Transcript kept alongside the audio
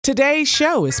Today's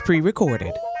show is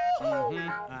pre-recorded. Y'all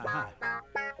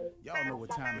know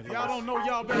what time it is. Y'all don't know,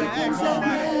 y'all better ask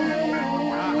somebody.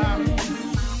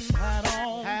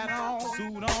 Hat on,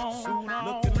 suit on,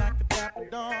 looking like the Dapper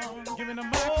Dawn, giving a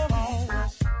microphone,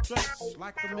 dressed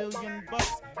like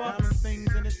 $1,000,000, diamond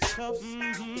things in its cuffs.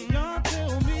 Y'all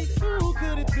tell me who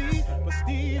could it be but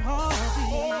Steve Harvey?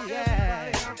 Everybody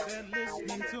out there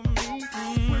listening to me,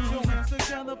 put your hands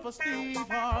together for Steve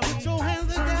Harvey. Put your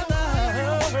hands together.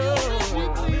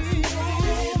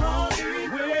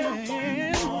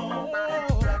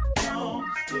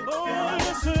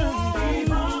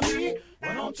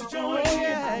 Why don't you join me?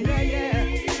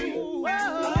 Ooh,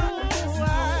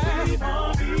 Steve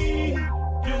Harvey.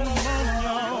 Get 'em on,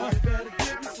 y'all. Better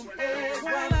give me some eggs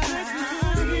while I listen to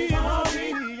Steve Harvey.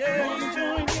 Yeah, why don't you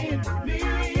join in with me?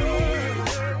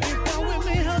 If you're with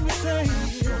me, help me say,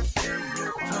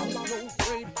 turn your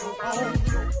radio on.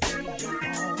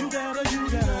 You gotta turn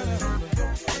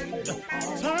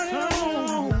it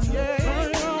on. Yeah, turn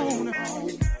it on.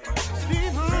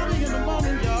 Steve Harvey in the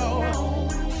morning, y'all.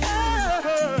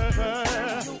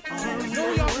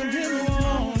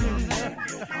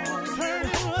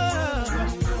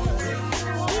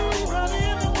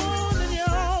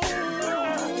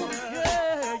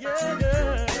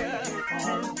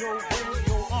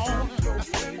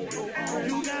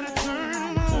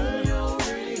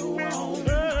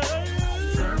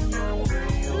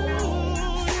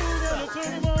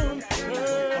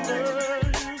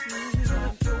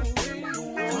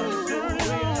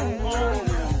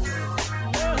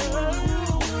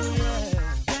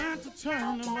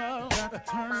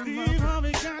 Steve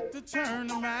Harvey got to turn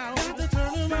them out. Got to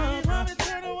turn them out. Harvey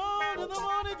turn them on in the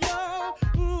morning, y'all.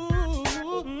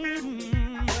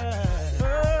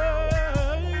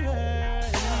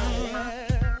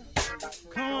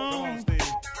 Come on, Steve.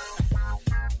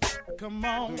 Come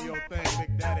on. Do your thing,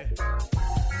 Big Daddy.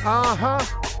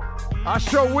 I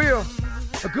sure will.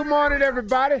 Good morning,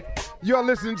 everybody. You're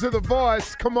listening to The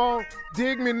Voice. Come on,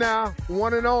 dig me now.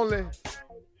 One and only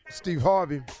Steve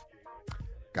Harvey.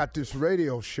 Got this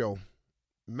radio show.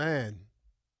 Man,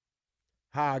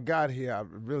 how I got here, I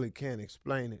really can't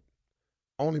explain it.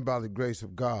 Only by the grace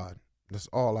of God. That's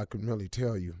all I can really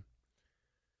tell you.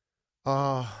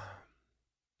 I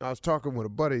was talking with a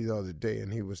buddy the other day,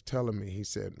 and he was telling me, he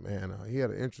said, man, he had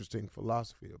an interesting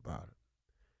philosophy about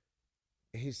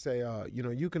it. He say,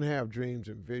 you can have dreams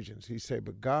and visions. He say,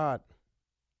 but God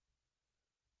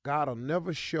will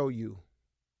never show you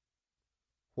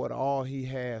what all he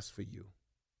has for you.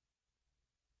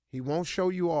 He won't show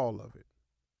you all of it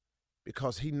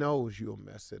because he knows you'll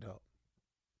mess it up.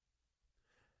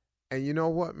 And you know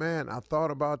what, man? I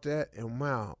thought about that, and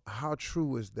wow, how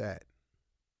true is that?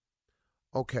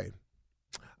 Okay,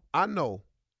 I know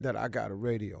that I got a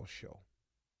radio show.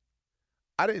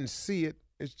 I didn't see it.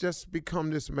 It's just become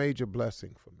this major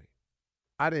blessing for me.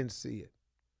 I didn't see it.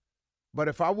 But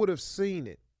if I would have seen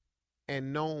it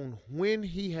and known when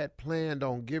he had planned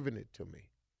on giving it to me,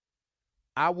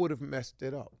 I would have messed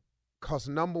it up. Because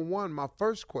number one, my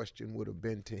first question would have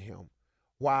been to him,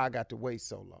 why I got to wait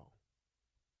so long?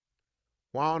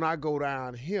 Why don't I go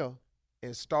down here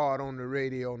and start on the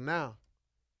radio now?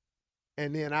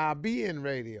 And then I'll be in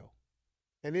radio.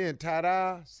 And then,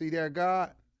 ta-da, see there,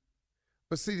 God?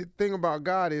 But see, the thing about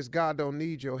God is God don't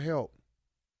need your help.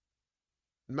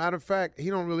 Matter of fact, he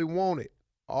don't really want it.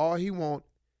 All he wants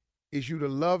is you to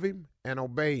love him and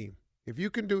obey him. If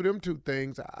you can do them two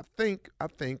things, I think, I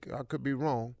could be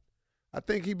wrong, I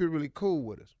think he'd be really cool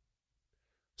with us.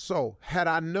 So had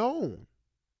I known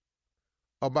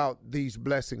about these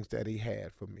blessings that he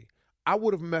had for me, I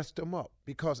would have messed them up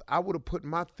because I would have put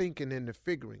my thinking in the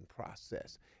figuring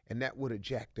process, and that would have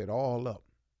jacked it all up.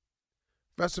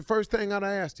 That's the first thing I'd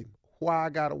asked him, why I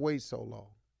got to wait so long.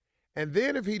 And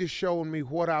then if he'd have shown me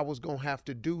what I was going to have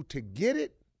to do to get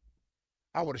it,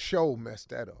 I would have sure messed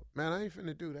that up. Man, I ain't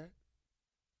finna do that.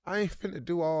 I ain't finna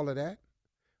do all of that.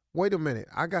 Wait a minute.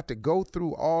 I got to go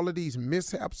through all of these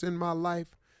mishaps in my life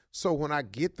so when I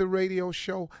get the radio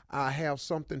show, I have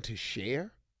something to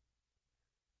share?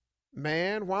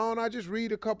 Man, why don't I just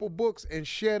read a couple books and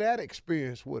share that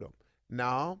experience with them?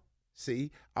 No.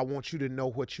 See, I want you to know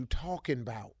what you're talking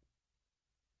about.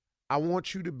 I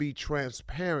want you to be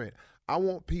transparent. I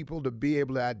want people to be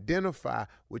able to identify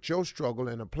with your struggle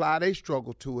and apply their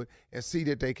struggle to it and see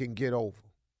that they can get over.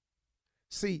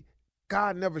 See,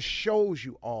 God never shows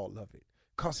you all of it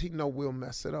because he know we'll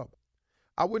mess it up.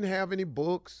 I wouldn't have any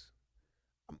books.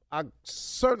 I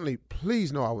certainly,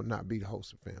 please know I would not be the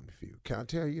host of Family Feud. Can I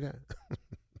tell you that?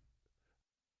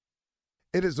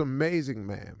 It is amazing,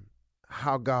 man,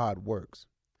 how God works.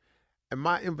 And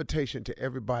my invitation to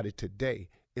everybody today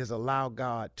is allow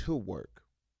God to work.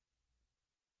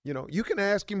 You know, you can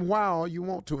ask him why all you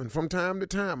want to, and from time to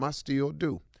time, I still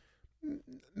do.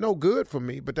 No good for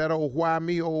me, but that old why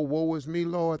me, old woe is me,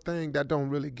 Lord thing, that don't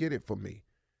really get it for me.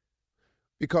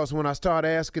 Because when I start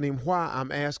asking him why,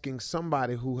 I'm asking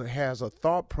somebody who has a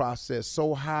thought process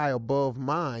so high above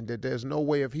mine that there's no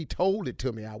way if he told it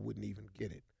to me, I wouldn't even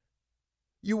get it.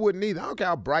 You wouldn't either. I don't care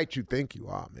how bright you think you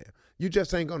are, man. You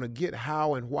just ain't going to get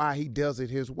how and why he does it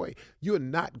his way. You're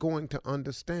not going to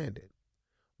understand it.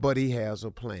 But he has a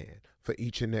plan for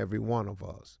each and every one of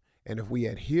us. And if we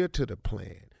adhere to the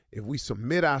plan, if we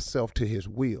submit ourselves to his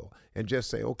will and just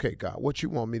say, okay, God, what you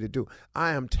want me to do?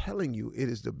 I am telling you it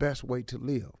is the best way to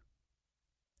live.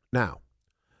 Now,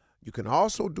 you can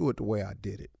also do it the way I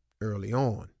did it early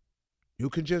on. You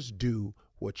can just do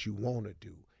what you want to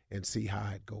do and see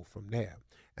how it go from there.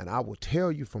 And I will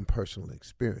tell you from personal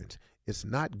experience, it's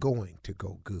not going to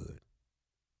go good.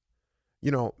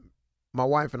 You know, my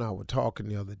wife and I were talking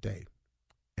the other day,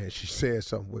 and she said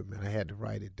something with me, and I had to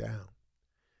write it down.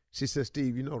 She said,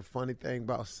 Steve, you know the funny thing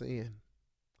about sin?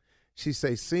 She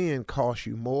said, sin costs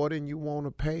you more than you want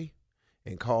to pay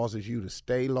and causes you to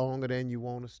stay longer than you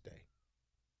want to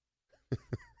stay.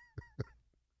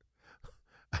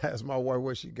 I asked my wife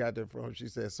where she got that from. She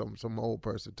said some old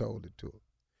person told it to her.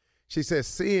 She said,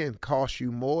 sin costs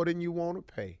you more than you want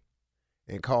to pay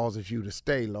and causes you to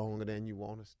stay longer than you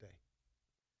want to stay.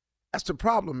 That's the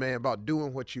problem, man, about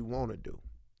doing what you want to do.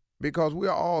 Because we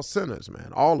are all sinners,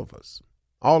 man, all of us.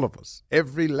 All of us,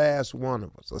 every last one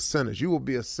of us are sinners. You will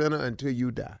be a sinner until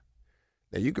you die.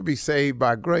 Now, you could be saved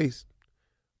by grace,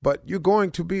 but you're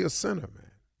going to be a sinner,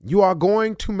 man. You are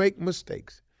going to make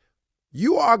mistakes.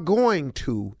 You are going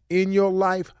to, in your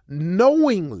life,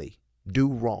 knowingly do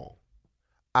wrong.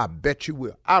 I bet you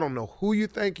will. I don't know who you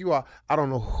think you are. I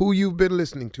don't know who you've been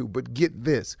listening to, but get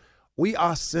this. We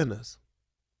are sinners.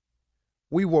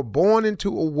 We were born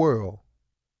into a world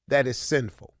that is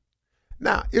sinful.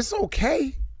 Now, it's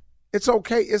okay. It's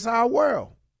okay. It's our world.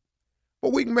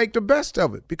 But we can make the best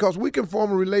of it because we can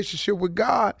form a relationship with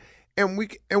God and we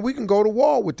can go to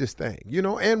war with this thing, you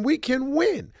know, and we can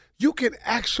win. You can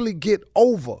actually get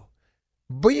over.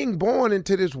 Being born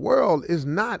into this world is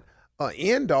not an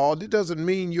end all. It doesn't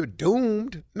mean you're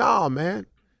doomed. Nah, man.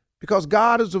 Because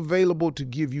God is available to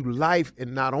give you life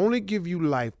and not only give you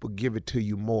life, but give it to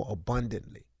you more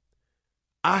abundantly.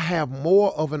 I have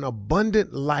more of an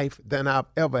abundant life than I've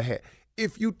ever had.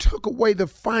 If you took away the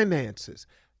finances,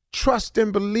 trust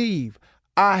and believe,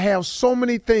 I have so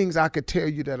many things I could tell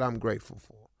you that I'm grateful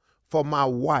for my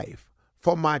wife,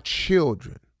 for my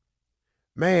children,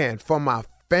 man, for my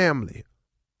family,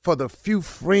 for the few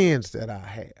friends that I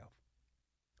have,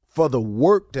 for the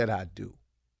work that I do,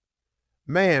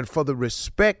 man, for the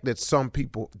respect that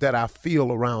that I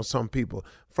feel around some people,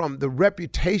 from the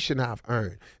reputation I've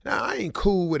earned. Now, I ain't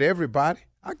cool with everybody.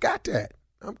 I got that.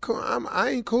 I'm cool. I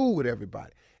ain't cool with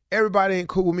everybody. Everybody ain't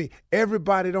cool with me.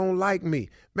 Everybody don't like me.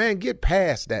 Man, get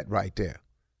past that right there.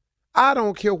 I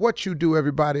don't care what you do,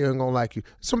 everybody ain't gonna like you.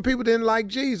 Some people didn't like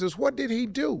Jesus. What did he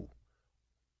do?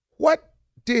 What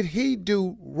did he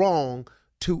do wrong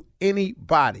to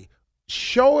anybody?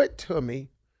 Show it to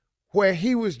me where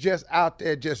he was just out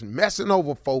there just messing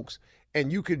over folks and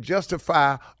you could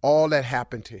justify all that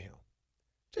happened to him.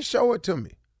 Just show it to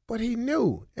me. But he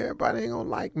knew everybody ain't gonna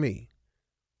like me.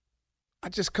 I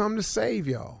just come to save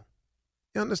y'all.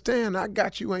 You understand? I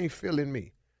got you, ain't feeling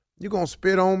me. You're going to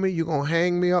spit on me. You're going to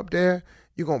hang me up there.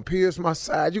 You're going to pierce my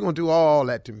side. You're going to do all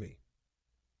that to me.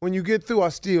 When you get through, I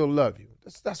still love you.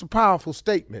 That's a powerful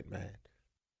statement, man.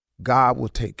 God will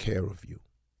take care of you.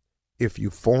 If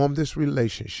you form this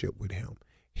relationship with him,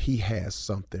 he has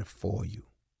something for you.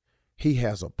 He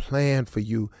has a plan for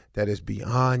you that is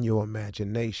beyond your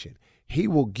imagination. He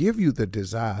will give you the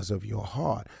desires of your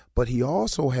heart, but he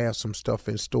also has some stuff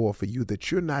in store for you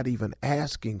that you're not even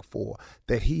asking for,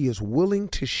 that he is willing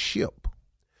to ship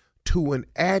to an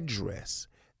address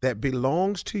that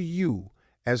belongs to you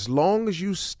as long as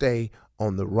you stay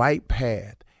on the right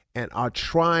path and are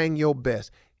trying your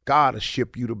best. God will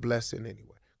ship you the blessing anyway.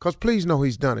 Because please know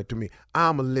he's done it to me.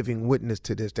 I'm a living witness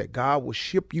to this, that God will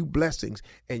ship you blessings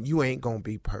and you ain't going to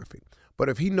be perfect. But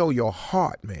if he know your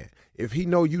heart, man, if he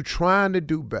know you trying to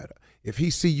do better, if he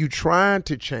see you trying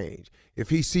to change, if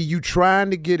he see you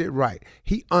trying to get it right,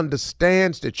 he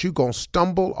understands that you going to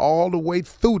stumble all the way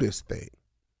through this thing.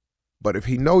 But if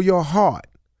he know your heart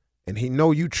and he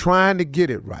know you trying to get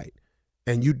it right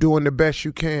and you doing the best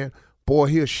you can, boy,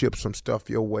 he'll ship some stuff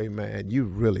your way, man. You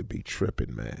really be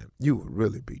tripping, man. You would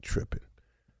really be tripping.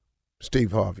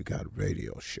 Steve Harvey got a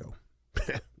radio show.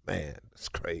 Man, it's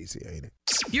crazy, ain't it?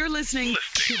 You're listening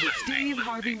to the Steve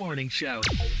Harvey Morning Show.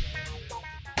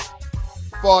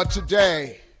 For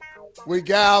today, we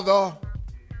gather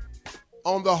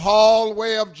on the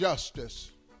hallway of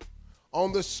justice,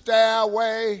 on the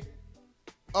stairway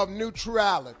of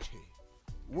neutrality.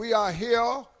 We are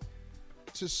here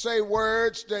to say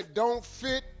words that don't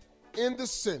fit in the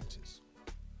sentence.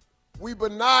 We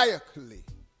maniacally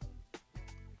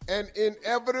and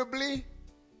inevitably,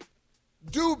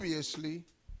 dubiously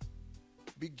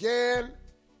began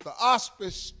the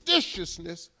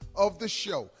auspiciousness of the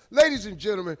show. Ladies and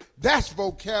gentlemen, that's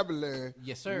vocabulary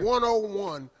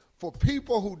 101 for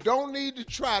people who don't need to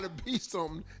try to be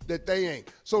something that they ain't.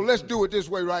 So let's do it this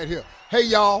way right here. Hey,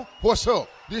 y'all, what's up?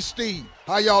 This Steve.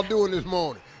 How y'all doing this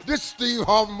morning? This is Steve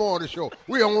Harvey Morning Show.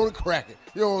 We don't want to crack it.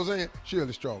 You know what I'm saying?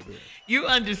 Shirley Strawberry. You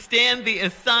understand the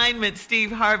assignment,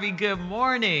 Steve Harvey. Good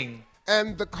morning.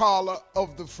 And the caller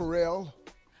of the Pharrell.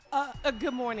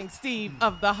 Good morning, Steve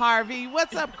of the Harvey.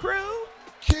 What's up, crew?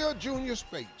 Kill Junior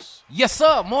Spates. Yes,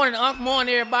 sir. Morning, Unc.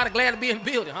 Morning, everybody. Glad to be in the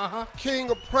building. King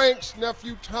of Pranks,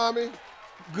 nephew Tommy.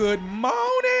 Good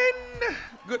morning.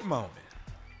 Good morning.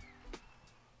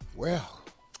 Well.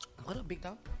 What up, big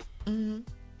dog? Mm-hmm.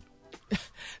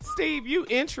 Steve, you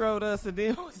introed us and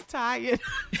then was tired.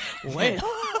 Wait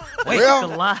Well,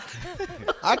 a lot.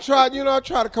 I tried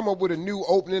to come up with a new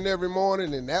opening every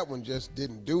morning, and that one just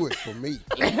didn't do it for me.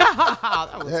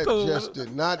 that cool. Just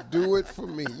did not do it for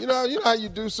me. You know how you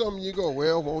do something, you go,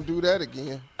 well, won't do that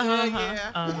again.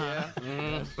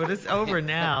 But it's over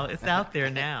now. It's out there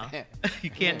now. You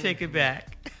can't take it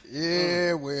back.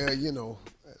 Yeah, well,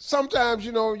 sometimes,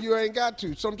 you ain't got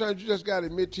to. Sometimes you just got to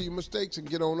admit to your mistakes and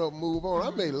get on up and move on.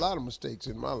 I made a lot of mistakes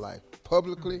in my life,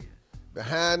 publicly,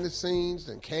 behind the scenes,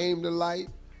 and came to light.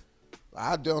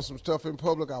 I've done some stuff in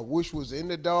public I wish was in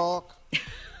the dark.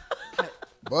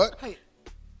 But, Hey.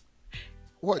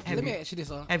 What? Let me ask you this,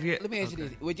 Let me ask you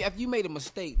this. If you made a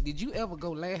mistake, did you ever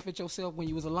go laugh at yourself when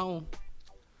you was alone?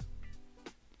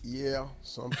 Yeah,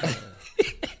 sometimes.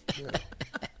 Yeah.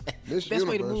 This Best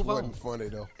way to universe move on. wasn't funny,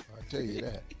 though. I'll tell you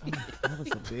that. That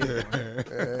was a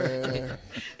big one.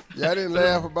 Yeah, I didn't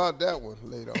laugh about that one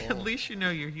later At on. least you know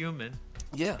you're human.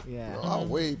 Yeah. Yeah. I'm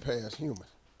way past human.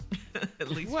 At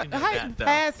least What? you know How that, though.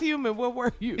 past human? What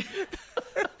were you?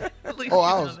 At least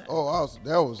That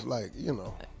was like,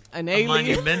 An a alien?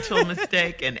 monumental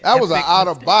mistake and that was an epic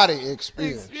out-of-body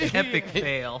experience. mistake. Epic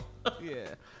fail. Yeah.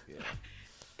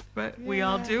 But we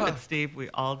all do it, Steve. We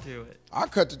all do it. I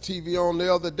cut the TV on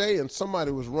the other day, and somebody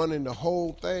was running the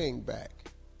whole thing back.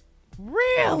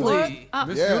 Really?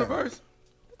 Miss Yeah. Universe?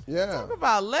 Yeah, Talk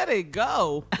about let it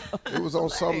go. it was on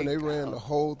something. They ran the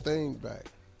whole thing back.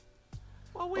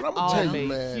 Well, we've But I'm all gonna tell made you,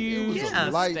 man, it was huge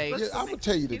a light. mistakes. I'm gonna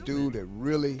tell you the dude that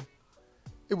really.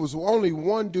 It was only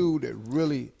one dude that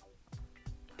really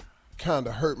kind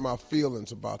of hurt my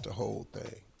feelings about the whole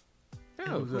thing.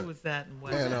 Who was that and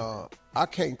what? And I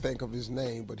can't think of his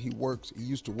name, but he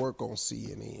used to work on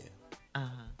CNN.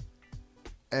 Uh-huh.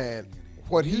 And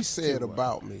what he said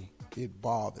about me, it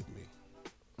bothered me.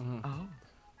 Oh.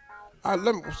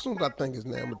 As soon as I think his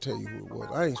name, I'm gonna tell you who it was.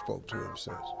 I ain't spoke to him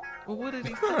since. Well, what did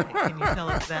he say? Can you tell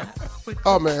us that?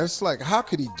 Oh man, it's like, how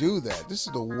could he do that? This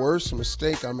is the worst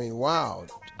mistake. I mean, wow.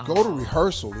 Go to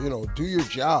rehearsal, do your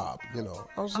job,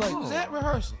 I was like, Was that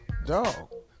rehearsal? dog.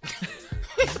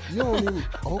 You don't even,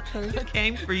 okay.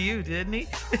 Came for you, didn't he?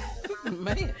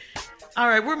 Man. All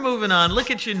right, we're moving on.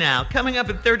 Look at you now. Coming up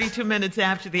at 32 minutes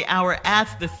after the hour,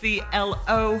 Ask the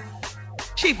CLO.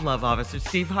 Chief Love Officer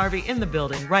Steve Harvey in the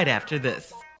building right after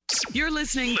this. You're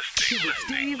listening to the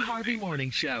Steve Harvey Morning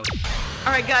Show.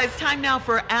 All right, guys, time now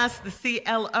for Ask the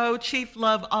CLO. Chief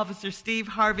Love Officer Steve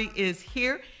Harvey is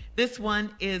here. This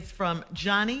one is from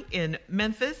Johnny in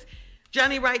Memphis.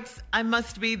 Johnny writes, I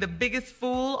must be the biggest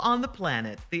fool on the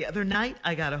planet. The other night,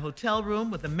 I got a hotel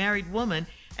room with a married woman,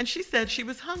 and she said she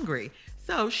was hungry,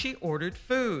 so she ordered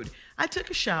food. I took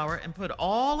a shower and put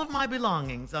all of my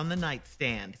belongings on the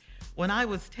nightstand. When I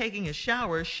was taking a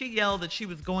shower, she yelled that she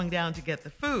was going down to get the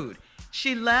food.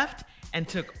 She left and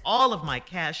took all of my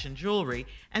cash and jewelry,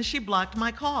 and she blocked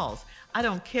my calls. I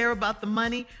don't care about the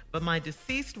money, but my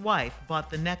deceased wife bought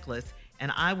the necklace,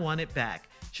 and I want it back.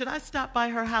 Should I stop by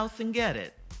her house and get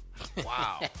it?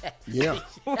 Wow. Yeah.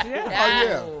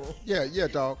 Yeah,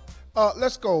 dog.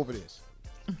 Let's go over this.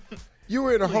 You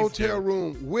were in a hotel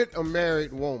room with a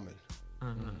married woman.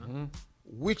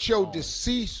 With your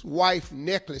deceased wife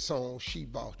necklace on, she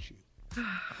bought you.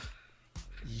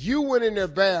 You went in their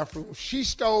bathroom. She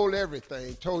stole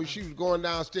everything, told you she was going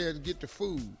downstairs to get the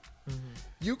food.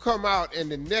 You come out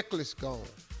and the necklace gone.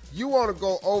 You want to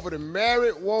go over to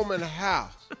married woman's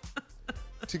house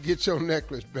to get your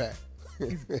necklace back.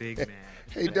 He's big mad.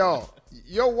 Hey, dog,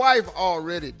 your wife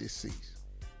already deceased.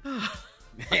 You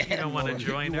don't want to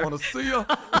join You her? want to see her?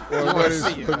 Well,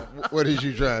 what is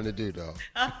you trying to do, dog?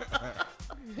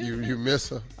 You miss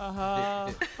her?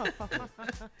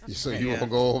 So you want to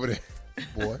go over there?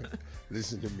 Boy,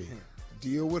 listen to me.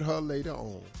 Deal with her later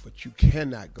on, but you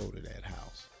cannot go to that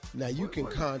house. Now, you can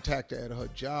contact her at her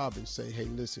job and say, hey,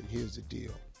 listen, here's the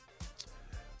deal.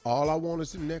 All I want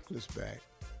is the necklace back,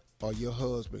 or your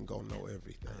husband going to know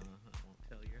everything. Won't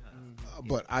tell your husband.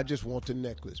 But I just want the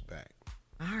necklace back.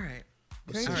 All right.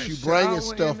 But since Right. you bringing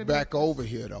Shower stuff and back over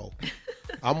here, though,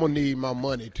 I'm going to need my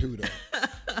money, too, though.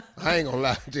 I ain't going to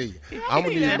lie to you. I'm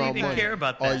going to need my didn't money. care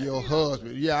about Or that. your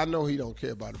husband. Yeah, I know he don't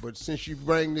care about it. But since you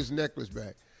bring this necklace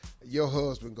back, your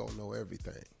husband going to know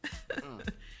everything.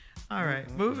 All right,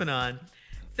 moving on.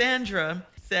 Sandra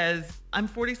says, I'm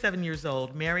 47 years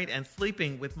old, married and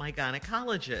sleeping with my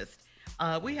gynecologist.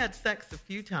 We had sex a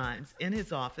few times in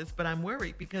his office, but I'm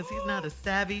worried because he's not a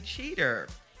savvy cheater.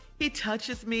 He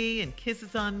touches me and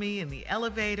kisses on me in the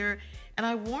elevator, and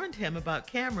I warned him about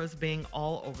cameras being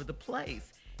all over the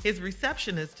place. His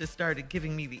receptionist has started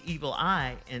giving me the evil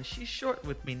eye, and she's short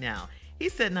with me now. He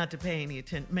said not to pay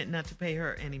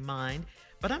her any mind,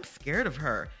 but I'm scared of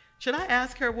her. Should I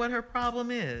ask her what her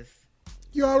problem is?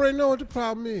 You already know what the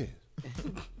problem is.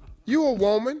 You a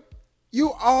woman.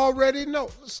 You already know.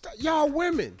 Y'all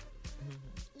women.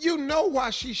 You know why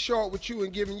she's short with you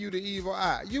and giving you the evil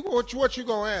eye. What you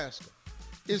gonna ask her?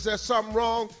 Is there something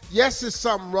wrong? Yes, there's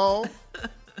something wrong.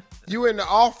 You in the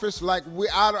office like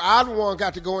I the one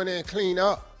got to go in there and clean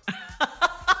up.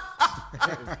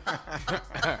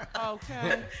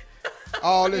 Okay.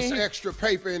 All this extra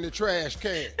paper in the trash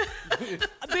can.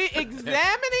 The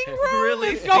examining room Really,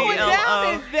 is going CLO.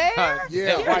 down in there.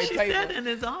 Yeah. White She paper. said in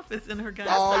his office in her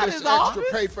All not this his extra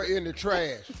office. paper in the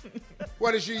trash.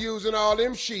 What is she using all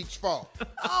them sheets for?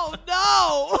 Oh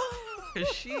no. because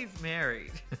she's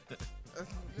married.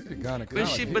 The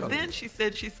gynecologist. But then she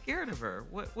said she's scared of her.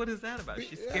 What is that about?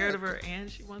 She's scared of her and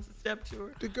she wants to step to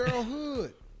her. The girl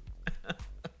hood.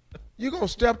 You gonna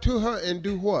step to her and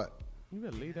do what? You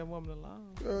better leave that woman alone.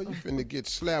 Girl, you finna get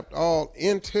slapped all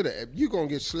into the. You gonna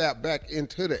get slapped back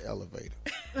into the elevator.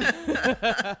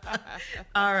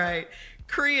 All right.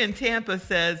 Cree in Tampa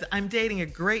says, I'm dating a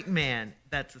great man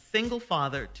that's a single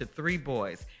father to 3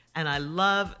 boys, and I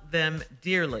love them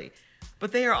dearly.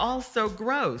 But they are all so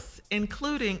gross,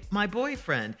 including my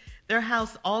boyfriend. Their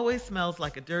house always smells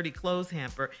like a dirty clothes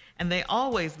hamper, and they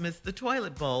always miss the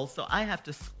toilet bowl, so I have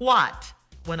to squat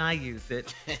when I use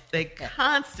it. They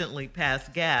constantly pass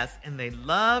gas, and they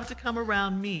love to come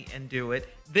around me and do it,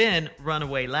 then run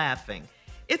away laughing.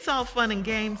 It's all fun and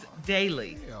games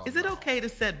daily. Is it okay to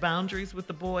set boundaries with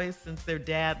the boys since their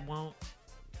dad won't?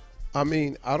 I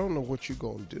mean, I don't know what you're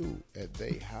gonna do at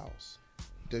their house.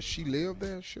 Does she live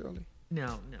there, Shirley?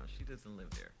 No, she doesn't live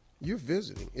there. You're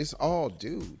visiting. It's all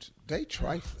dudes. They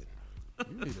trifling.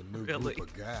 You need a new Really?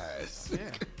 group of guys.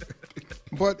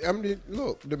 But I mean,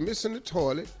 look, they're missing the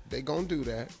toilet. They gonna do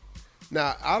that.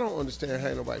 Now, I don't understand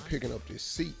how nobody picking up this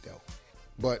seat though.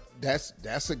 But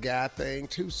that's a guy thing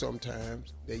too.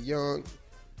 Sometimes they're young.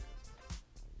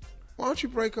 Why don't you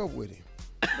break up with him?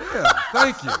 Yeah,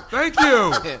 thank you. Thank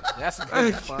you. Yeah, that's a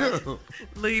good Thank one. you.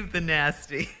 Leave the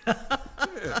nasty.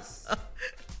 Yes. I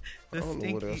The don't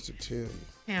know what else stinky to tell you.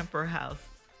 hamper house.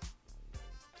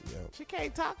 Yeah. She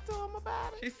can't talk to him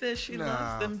about it. She says she Nah.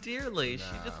 loves them dearly. She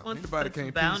just wants Anybody to put some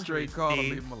can't pee boundaries. straight, call her,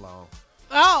 Steve. leave them alone.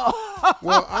 Oh.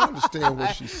 Well, I understand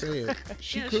what she said.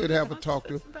 She Yeah, could she have a wants talk to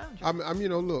to. set some boundaries. I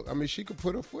mean, look. I mean, she could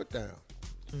put her foot down.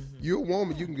 You're a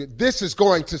woman. You can get. This is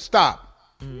going to stop.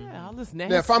 Yeah, all this Now,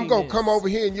 if I'm gonna come over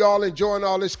here and y'all enjoying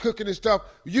all this cooking and stuff,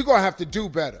 you're gonna have to do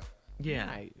better. Yeah,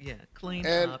 Right. yeah. Clean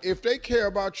And up. if they care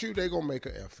about you, they're gonna make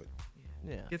an effort.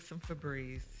 Yeah. Get some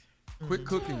Febreze. Quit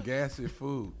cooking gassy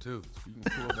food, too. So you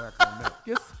can pull back on that.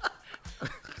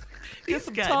 Get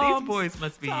some These Tums. boys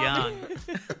must be Tommy.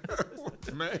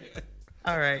 young. Man.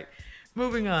 All right.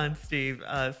 Moving on, Steve,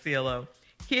 CLO.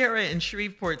 Kiara in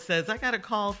Shreveport says, I got a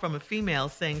call from a female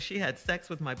saying she had sex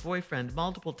with my boyfriend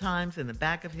multiple times in the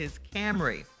back of his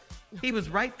Camry. He was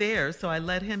right there, so I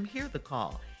let him hear the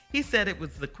call. He said it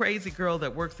was the crazy girl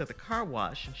that works at the car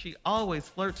wash, and she always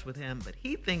flirts with him, but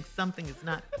he thinks something is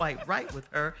not quite right with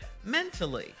her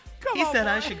mentally. He said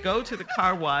I should go to the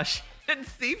car wash and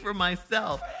see for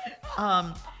myself.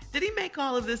 Did he make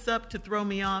all of this up to throw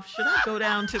me off? Should I go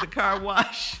down to the car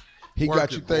wash? He Work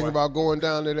got it, you thinking boy. about going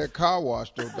down to that car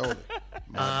wash, though, don't he?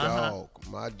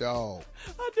 My dog.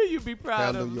 I knew you'd be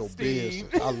proud Handle of him, your Steve.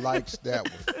 business. I likes that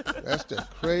one. That's the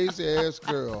crazy ass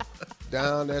girl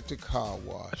down at the car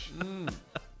wash.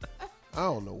 I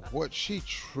don't know what she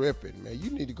tripping, man.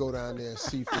 You need to go down there and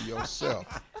see for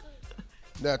yourself.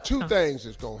 Now, two things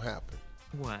is going to happen.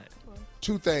 What?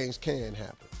 Two things can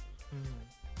happen.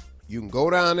 You can go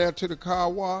down there to the car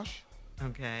wash.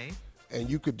 Okay. And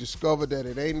you could discover that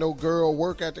it ain't no girl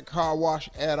work at the car wash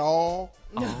at all.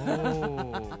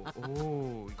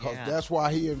 Oh, Because yeah. that's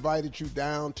why he invited you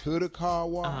down to the car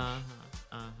wash.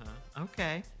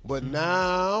 Okay. But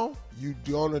now you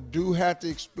do have to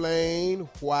explain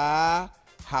how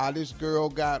this girl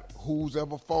got whose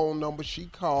ever phone number she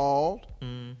called,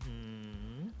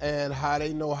 and how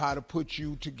they know how to put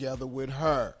you together with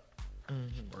her.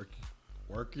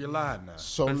 Work your lie now.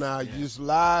 So now this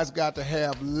lie's got to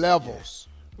have levels.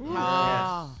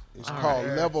 It's called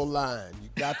level line. You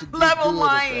got to get Level good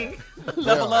lying. at that.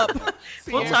 Level up.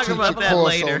 We'll talk Teach about a that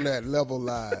course later. on that level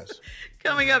lies.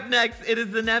 Coming up next, it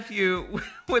is the nephew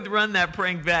with Run That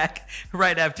Prank Back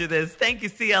right after this. Thank you,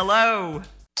 CLO.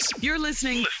 You're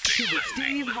listening to the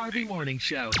Steve Harvey Morning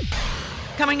Show.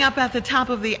 Coming up at the top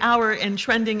of the hour in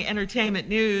trending entertainment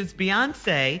news,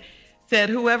 Beyonce said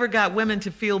whoever got women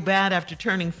to feel bad after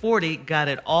turning 40 got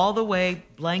it all the way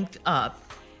blanked up.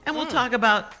 And we'll talk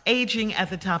about aging at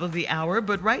the top of the hour,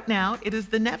 but right now it is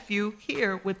the nephew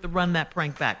here with the Run That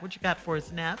Prank Back. What you got for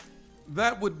us, Neff?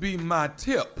 That would be my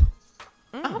tip.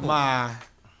 My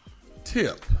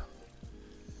tip.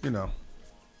 You know,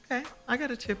 Okay, I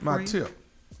got a tip for my you. tip.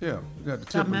 Yeah, you got to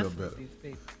Stop tip a little messing with better. these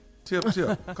people.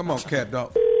 Tip. Come on, cat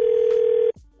dog.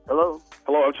 Hello,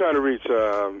 I'm trying to reach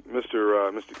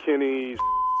Mr. Kenny.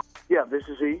 Yeah, this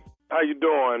is he. How you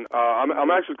doing?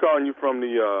 I'm actually calling you from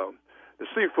the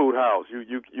seafood house.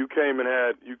 You came and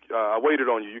had I waited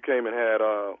on you. You came and had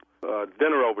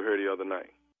dinner over here the other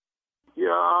night.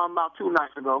 Yeah, about 2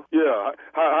 nights ago. Yeah.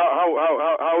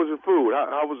 How was your food?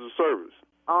 How was the service?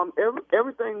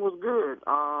 Everything was good.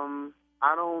 I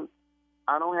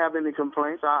don't have any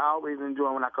complaints. I always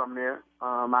enjoy when I come there.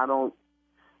 I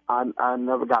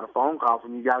never got a phone call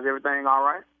from you guys. Everything all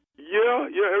right? Yeah,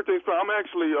 everything's fine. I'm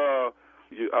actually I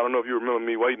don't know if you remember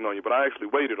me waiting on you, but I actually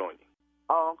waited on you.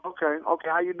 Oh, okay.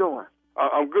 How you doing?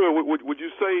 I'm good. Would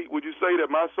you say that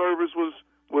my service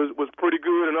was pretty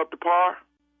good and up to par?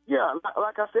 Yeah,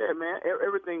 like I said, man,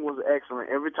 everything was excellent.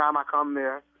 Every time I come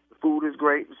there, the food is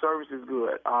great, the service is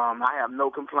good. I have no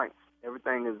complaints.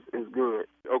 Everything is good.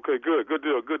 Okay, good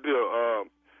deal.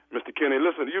 Mr. Kenny,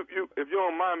 listen, you if you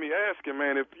don't mind me asking,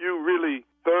 man, if you really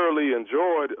thoroughly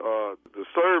enjoyed the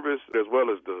service as well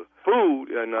as the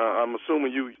food, and I'm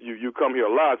assuming you come here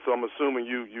a lot, so I'm assuming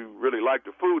you really like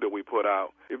the food that we put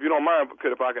out. If you don't mind,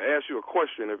 if I could ask you a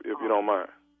question, if you don't mind.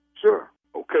 Sure.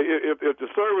 Okay, if the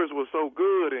service was so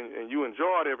good and you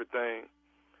enjoyed everything,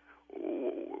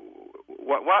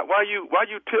 why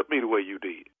you tip me the way you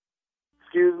did?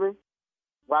 Excuse me?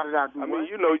 Why did I do I what? mean,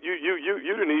 you know, you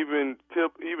didn't even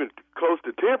tip even close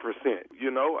to 10%.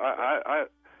 You know,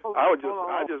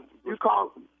 You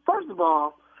call. First of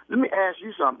all, let me ask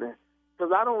you something,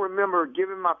 because I don't remember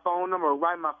giving my phone number or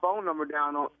writing my phone number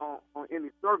down on any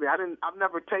survey. I've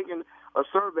never taken a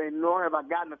survey, nor have I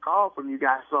gotten a call from you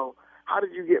guys. So how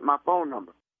did you get my phone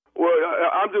number? Well,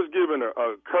 I'm just giving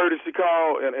a courtesy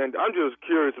call, and I'm just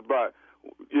curious about,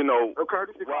 you know. A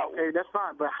courtesy call. Okay, that's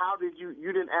fine. But how did you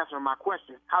didn't answer my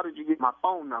question. How did you get my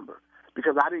phone number?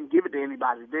 Because I didn't give it to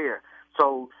anybody there.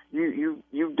 So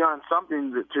you've done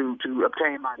something to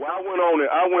obtain my. Well, I went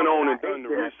on and done the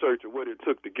research of what it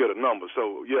took to get a number.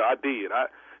 So yeah, I did.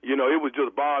 It was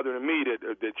just bothering me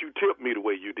that you tipped me the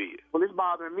way you did. Well, it's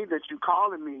bothering me that you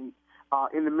calling me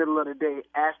in the middle of the day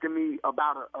asking me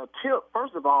about a tip.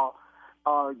 First of all,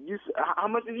 how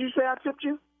much did you say I tipped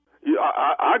you? Yeah,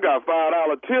 I got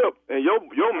 $5 tip, and your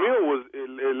meal was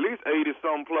at least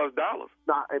 $80-something plus.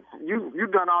 Now, if you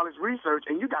done all this research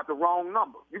and you got the wrong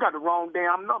number. You got the wrong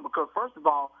damn number. Because first of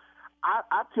all,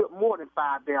 I tip more than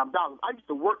 $5 damn. I used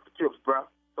to work for tips, bro.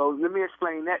 So let me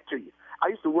explain that to you. I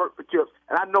used to work for tips,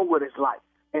 and I know what it's like.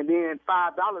 And then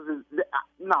 $5 is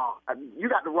no. You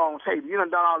got the wrong table. You done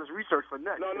all this research for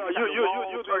nothing. No,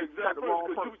 you the exact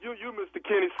person. You Mr.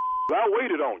 Kenny. I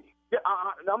waited on you. Yeah,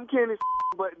 I'm Kenny,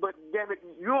 but damn it,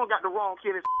 you don't got the wrong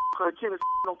Kenny, because Kenny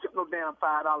don't tip no damn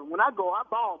 $5. When I go, I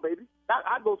ball, baby.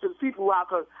 I go to the seafood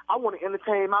house because I want to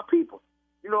entertain my people.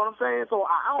 You know what I'm saying? So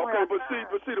I don't have time.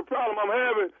 But see, the problem I'm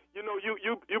having, you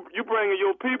bringing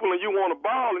your people and you want to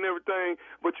ball and everything,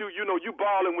 but you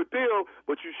balling with them,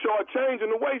 but you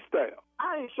shortchanging the waist style.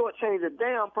 I ain't shortchanging a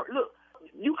damn look.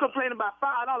 You complain about $5.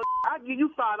 I give you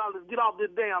 $5 to get off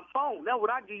this damn phone. That's what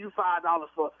I give you $5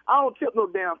 for. I don't tip no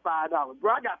damn $5,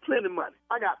 bro. I got plenty of money.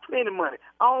 I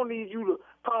don't need you to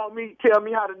call me, tell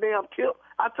me how to damn tip.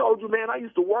 I told you, man, I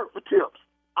used to work for tips.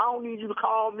 I don't need you to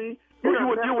call me. Well,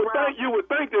 you would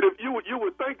think that if you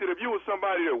were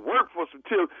somebody that worked for some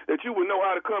tips, that you would know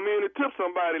how to come in and tip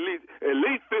somebody at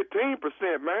least 15%,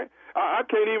 man. I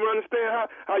can't even understand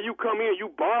how you come in, you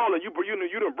ball, and you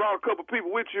done brought a couple people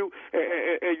with you,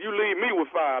 and you leave me with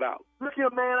 $5. Look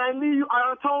here, man, I ain't leave you.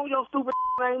 I told your stupid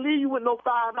I ain't leave you with no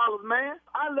 $5, man.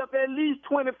 I left at least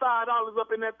 $25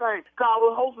 up in that thing. Cause I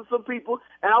was hosting some people,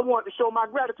 and I wanted to show my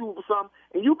gratitude for something,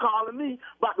 and you calling me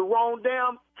about the wrong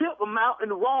damn tip amount and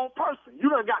the wrong person.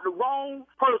 You done got the wrong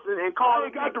person and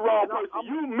calling. I ain't got the wrong person.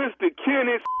 You Mr.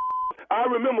 Kenny. I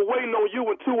remember waiting on you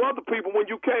and two other people when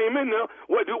you came in there.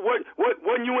 What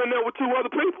wasn't you in there with two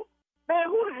other people? Man,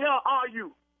 who the hell are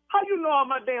you? How you know all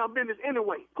my damn business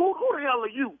anyway? Who the hell are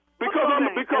you? Because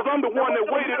I'm the one that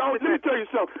waited on. Let me tell you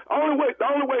something. The only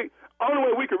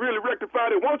way we can really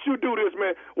rectify it. Won't you do this,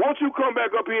 man? Won't you come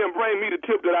back up here and bring me the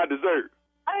tip that I deserve?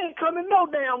 I ain't coming no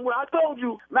damn well. I told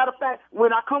you. Matter of fact, when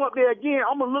I come up there again,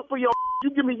 I'm gonna look for your. You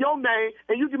give me your name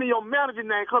and you give me your manager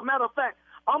name. Cause matter of fact,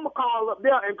 I'm gonna call up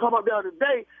there and come up there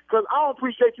today. Cause I don't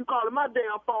appreciate you calling my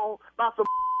damn phone about some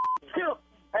tip.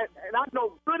 And I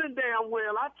know good and damn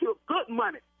well I took good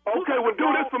money. Okay, well, do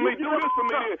this for me. Do this for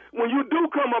me then. When you do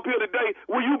come up here today,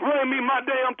 will you bring me my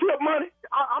damn tip money?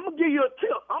 I'm going to give you a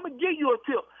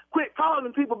tip. Quit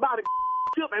calling people about a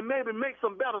tip and maybe make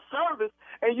some better service,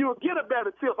 and you'll get a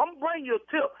better tip. I'm going to bring you a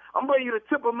tip. I'm bringing you the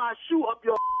tip of my shoe up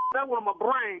your That's what I'm going to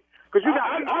bring. Cause you got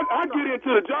I get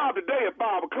into the job today at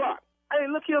 5 o'clock. Hey,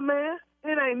 look here, man.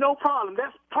 It ain't no problem.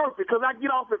 That's perfect because I get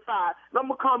off at 5. And I'm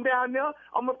going to come down there.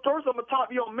 First, I'm going to talk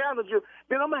to your manager.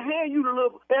 Then I'm going to hand you the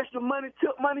little extra money,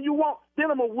 tip money you want.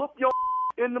 Then I'm going to whoop your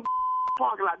in the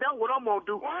parking lot. That's what I'm going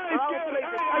to do.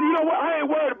 You know what? I ain't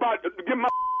worried about getting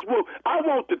my whoop. I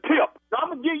want the tip.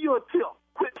 I'm going to give you a tip.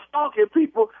 Quit stalking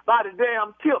people by the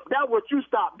damn tip. That's what you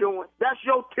stop doing. That's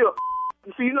your tip.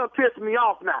 You see, you done pissed me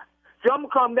off now. See, I'm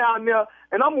going to come down there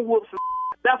and I'm going to whoop some.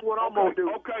 That's what I'm going to do.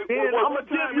 Okay. Then I'm going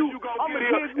to give you $5.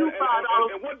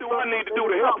 And what do I need to do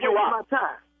to help you out?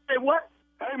 Hey, what?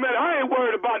 Hey, man, I ain't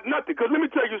worried about nothing. Because let me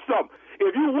tell you something.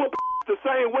 If you whoop the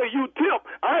same way you tip,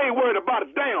 I ain't worried about a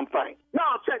damn thing. No,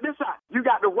 check this out. You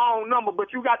got the wrong number,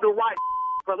 but you got the right.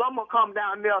 Because I'm going to come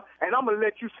down there and I'm going to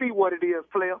let you see what it is,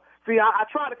 player. See, I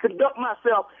try to conduct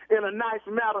myself in a nice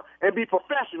manner and be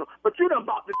professional. But you done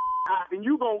bought the out and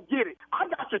you going to get it. I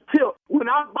got your tip. When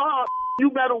I buy you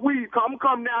better weave. I'm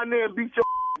come down there and beat your.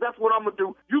 That's what I'm gonna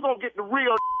do. You gonna get the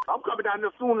real. I'm coming down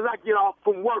there as soon as I get off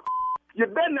from work. You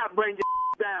better not bring your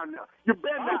down there. You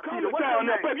better not. I'm coming down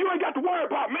there, baby. You ain't got to worry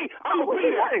about me. I'm gonna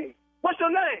be there. What's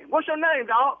your name? What's your name,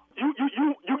 dog? You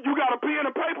got a pen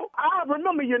and paper? I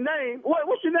remember your name.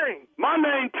 What's your name? My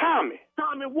name Tommy.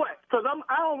 Tommy what? Cause I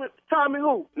don't. Tommy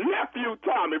who? Nephew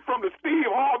Tommy from the Steve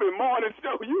Harvey Morning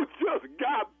Show. You just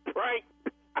got pranked.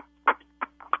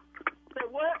 Say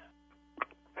what?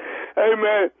 Hey,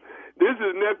 man, this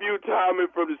is Nephew Tommy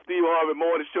from the Steve Harvey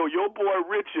Morning Show. Your boy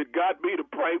Richard got me to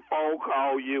prank phone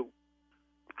call you.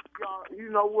 Y'all,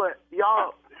 you know what?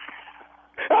 Y'all,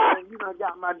 man, you done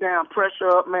got my damn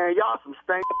pressure up, man. Y'all some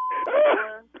stink.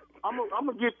 I'm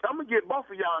gonna get both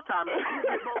of y'all, Tommy. I'm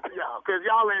gonna get both of y'all, because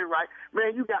y'all ain't right.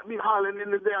 Man, you got me hollering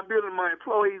in the damn building. My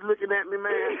employees looking at me,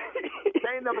 man.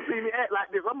 They ain't never seen me act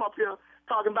like this. I'm up here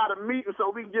talking about a meeting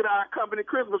so we can get our company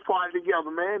Christmas party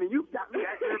together, man. And you got me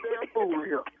acting a damn fool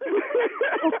here.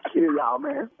 Kill y'all,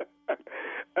 man.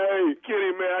 Hey,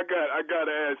 Kitty, man, I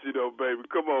gotta ask you though, baby.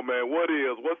 Come on, man.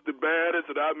 What's the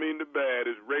baddest, and I mean the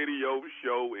baddest, radio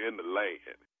show in the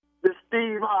land? The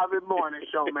Steve Harvey Morning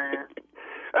Show, man.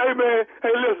 Hey, man.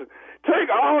 Hey, listen. Take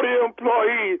all the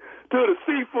employees to the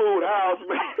seafood house,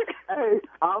 man. Hey,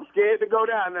 I'm scared to go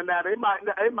down there now. They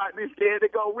might be scared to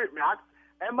go with me.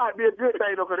 That might be a good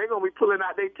thing though, because they're gonna be pulling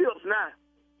out their tips now.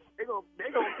 They're gonna be.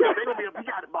 We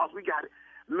got it, boss. We got it.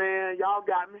 Man, y'all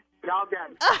got me. Y'all got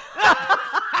me.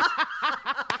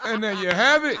 And there you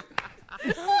have it.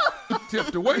 Tip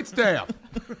the wait staff.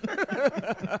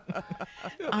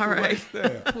 All right.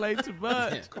 Play too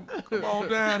much. Come on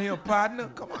down here, partner.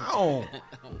 Come on.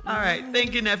 All right.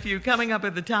 Thank you, nephew. Coming up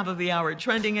at the top of the hour,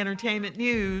 trending entertainment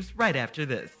news right after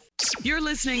this. You're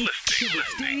listening to the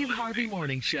Steve Harvey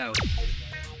Morning Show.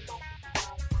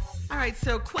 All right,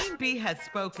 so Queen Bee has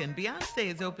spoken.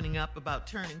 Beyonce is opening up about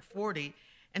turning 40,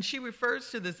 and she refers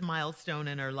to this milestone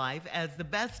in her life as the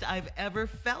best I've ever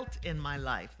felt in my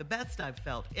life. The best I've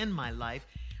felt in my life.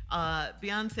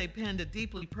 Beyonce penned a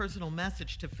deeply personal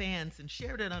message to fans and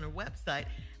shared it on her website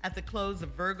at the close of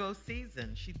Virgo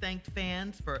season. She thanked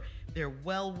fans for their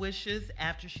well wishes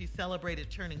after she celebrated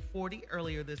turning 40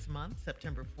 earlier this month,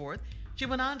 September 4th, She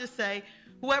went on to say,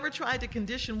 whoever tried to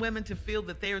condition women to feel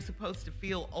that they are supposed to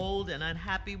feel old and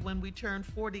unhappy when we turn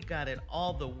 40 got it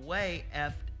all the way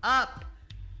effed up.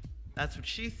 That's what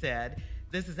she said.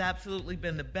 This has absolutely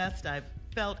been the best I've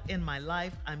felt in my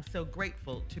life. I'm so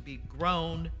grateful to be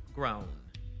grown. Grown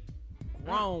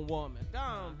woman.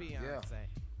 Don't Beyonce.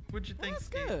 What'd you think, That's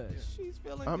Steve? good. She's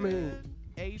feeling I good. mean,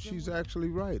 Aging she's well. actually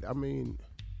right. I mean,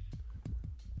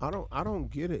 I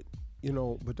don't get it,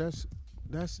 but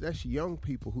that's young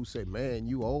people who say, "Man,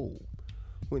 you old,"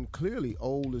 when clearly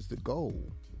old is the goal.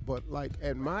 But like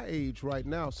at my age right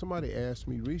now, somebody asked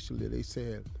me recently. They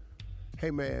said,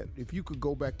 "Hey man, if you could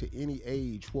go back to any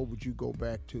age, what would you go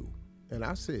back to?" And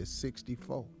I said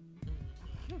 64.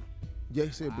 They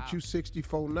said, "But you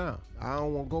 64 now." I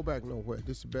don't want to go back nowhere.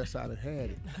 This is the best I done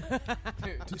had it.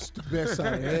 This is the best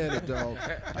I done had it, dog.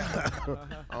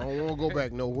 I don't want to go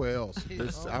back nowhere else.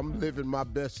 I'm living my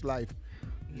best life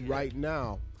right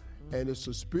now, and it's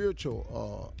a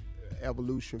spiritual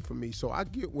evolution for me. So I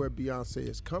get where Beyonce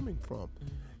is coming from,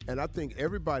 and I think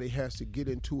everybody has to get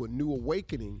into a new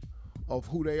awakening of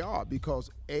who they are, because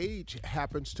age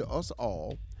happens to us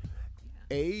all.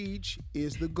 Age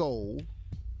is the goal.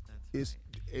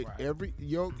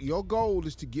 Your goal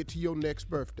is to get to your next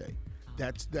birthday.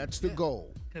 That's the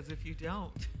goal. Because if you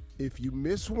don't, if you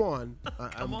miss one,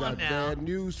 I've got bad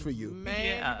news for you.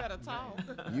 Man, you better talk.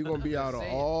 You're gonna be out of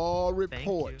all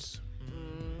reports.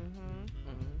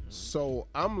 So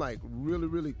I'm like really,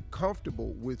 really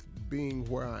comfortable with being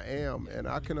where I am, and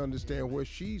I can understand where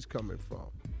she's coming from.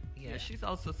 Yeah, she's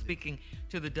also speaking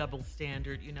to the double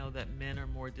standard, that men are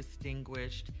more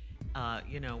distinguished,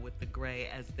 with the gray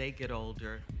as they get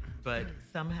older, but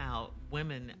somehow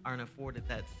women aren't afforded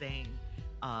that same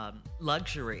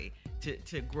luxury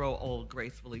to grow old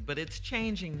gracefully. But it's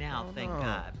changing now, thank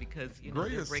God, because,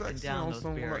 they're breaking down those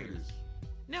barriers.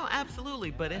 No,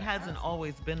 absolutely, but it hasn't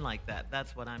always been like that.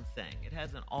 That's what I'm saying. It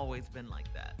hasn't always been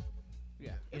like that.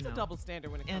 Yeah, it's a double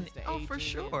standard when it comes to aging for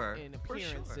sure. and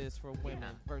appearances for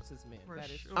women versus men. For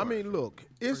That is sure. I mean, look,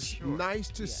 it's nice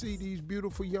to see these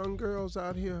beautiful young girls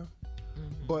out here,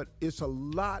 but it's a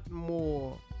lot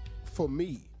more, for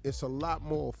me, it's a lot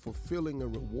more fulfilling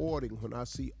and rewarding when I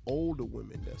see older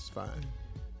women that's fine.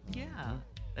 Yeah,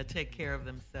 that take care of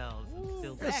themselves and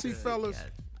still And see, fellas,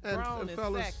 and Grown and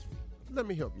fellas, sexy. let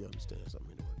me help you understand something.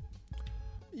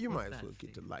 You What's might as that, well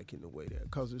get to Steve? liking the way there,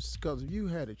 because if you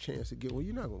had a chance to get one,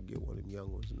 you're not gonna get one of them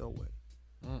young ones, no way.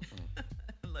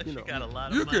 Unless you you know, got a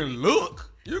lot of You money. can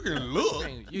look. You can look.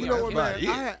 You know what, man? About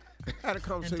it. I had a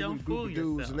conversation don't with a group fool of dudes,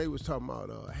 yourself. and they was talking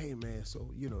about, hey man, so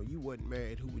you wasn't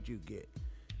married, who would you get?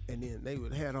 And then they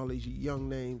would had all these young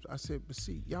names. I said, but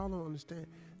see, y'all don't understand.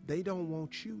 They don't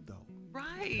want you though.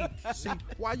 Right. See,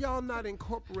 why y'all not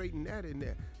incorporating that in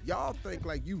there? Y'all think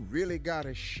like you really got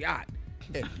a shot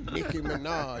at Nicki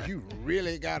Minaj. You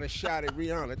really got a shot at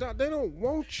Rihanna. Dog, they don't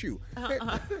want you. Hey,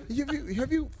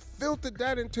 have you filtered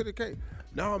that into the case?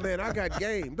 No, man, I got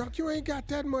game. Dog, you ain't got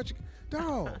that much.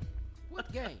 Dog,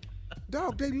 What game?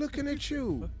 dog, they looking at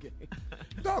you.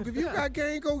 Dog, if you got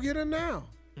game, go get her now.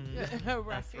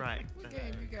 That's right. What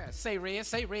game you got? Say red,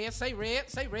 say red, say red,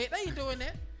 say red. They ain't doing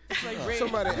that. Say red.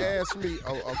 Somebody asked me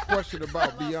a question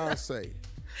about Beyonce,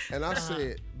 and I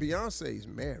said, Beyonce's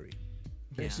married.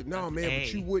 They said, no, that's man, A.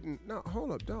 but you wouldn't. No,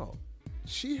 hold up, dog.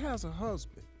 She has a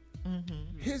husband.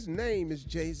 His name is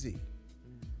Jay-Z,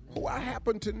 who I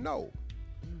happen to know.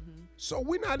 So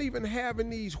we're not even having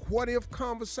these what-if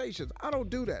conversations. I don't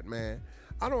do that, man.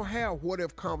 I don't have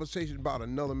what-if conversations about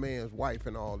another man's wife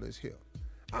and all this here.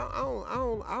 I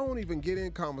don't even get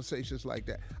in conversations like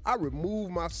that. I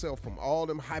remove myself from all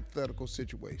them hypothetical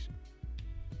situations.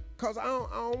 Cause I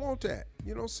don't want that.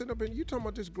 Sit up and you talking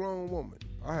about this grown woman.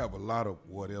 I have a lot of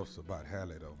what ifs about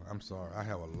Halle though. I'm sorry. I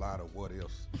have a lot of what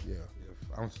ifs. Yeah.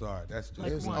 I'm sorry. That's just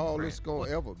That's one, all Fred. it's gonna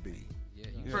ever be.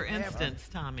 For instance,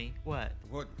 Tommy, what?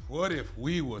 What if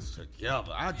we was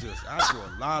together? I do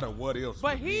a lot of what ifs.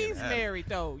 But with me and he's Halle. married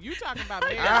though. You talking about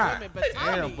married I women, but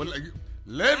Tommy. am, but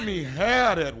let me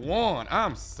have that one.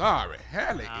 I'm sorry.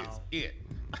 Halle Wow. is it.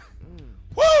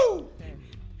 Woo!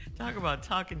 Talk about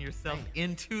talking yourself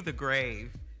into the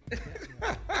grave.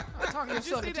 Talking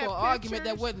yourself see into that an argument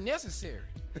that pictures? wasn't necessary.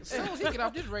 As soon as he get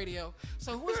off this radio,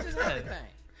 so what's this other thing?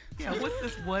 Yeah, what's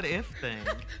this what if thing?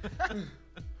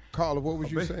 Carla, what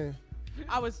was you saying?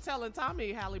 I was telling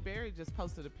Tommy, Halle Berry just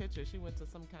posted a picture. She went to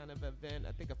some kind of event,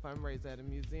 I think a fundraiser at a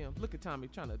museum. Look at Tommy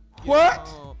trying to get What?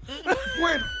 home.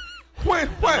 When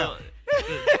where?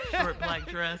 The short black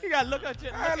dress. You gotta look at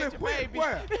your Halle baby.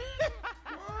 where?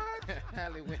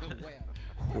 Halle went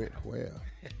well. Went well.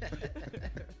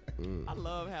 I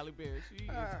love Halle Berry. She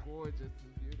is gorgeous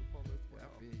and beautiful as well.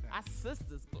 Our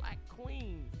sisters, black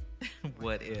queens.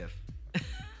 What if?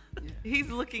 He's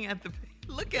looking at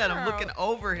look at him looking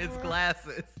over his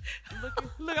glasses.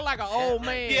 Looking like an old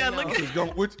man. Yeah, look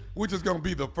at which is gonna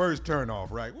be the first turn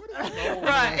off, right? What is old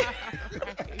right.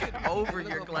 Over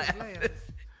your glasses.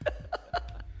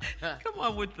 Come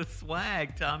on with the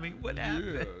swag, Tommy. What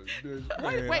happened?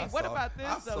 Wait. What about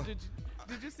this though?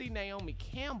 Did you see Naomi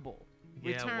Campbell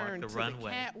return walk the to runway. the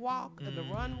catwalk of the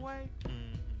runway?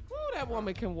 Ooh, that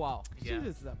woman can walk. Yeah. She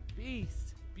is a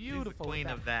beast. Beautiful. She's the queen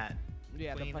of that.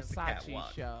 Yeah, Queen the of the Versace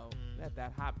catwalk. show.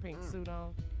 That hot pink suit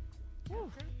on.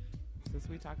 Whew. Since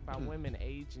we talk about women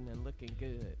aging and looking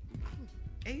good.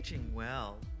 Aging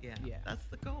well. Yeah. Yeah. That's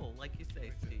the goal, like you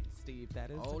say, Steve. Steve, that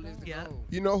is Old the is goal. the Yeah. goal.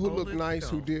 You know who Old looked as nice?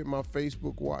 Who gold. did my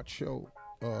Facebook Watch show?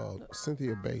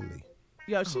 Cynthia Bailey.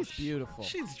 Yo, she's beautiful.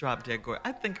 She's drop dead gorgeous.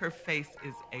 I think her face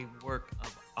is a work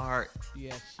of art.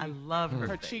 Yeah, I love her.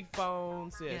 her face.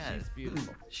 cheekbones. Yeah, Yes. she's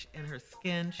beautiful. And her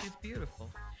skin, she's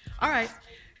beautiful. All right.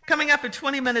 Coming up at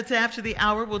 20 minutes after the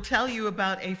hour, we'll tell you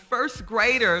about a first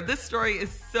grader. This story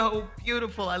is so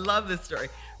beautiful. I love this story.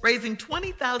 Raising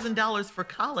 $20,000 for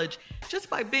college just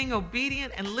by being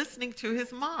obedient and listening to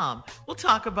his mom. We'll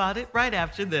talk about it right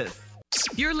after this.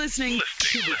 You're listening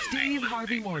to the Steve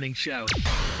Harvey Morning Show.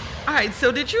 All right,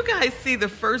 so did you guys see the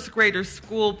first grader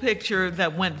school picture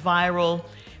that went viral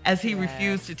as he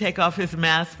refused to take off his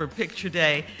mask for picture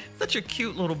day? Such a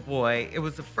cute little boy. It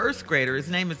was a first grader. His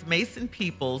name is Mason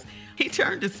Peoples. He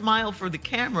turned to smile for the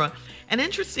camera. An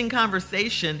interesting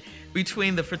conversation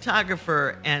between the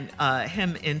photographer and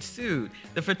him ensued.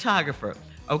 The photographer,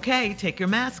 okay, take your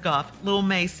mask off. Little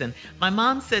Mason, my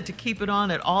mom said to keep it on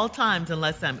at all times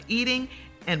unless I'm eating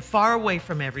and far away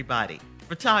from everybody.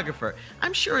 Photographer,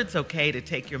 I'm sure it's okay to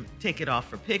take it off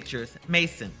for pictures.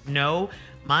 Mason, no,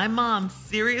 my mom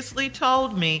seriously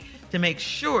told me to make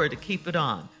sure to keep it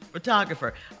on.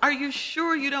 Photographer, are you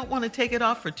sure you don't want to take it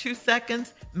off for 2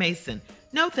 seconds? Mason,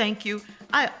 no thank you.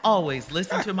 I always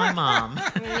listen to my mom.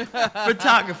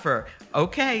 Photographer,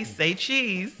 okay, say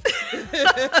cheese.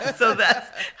 So that's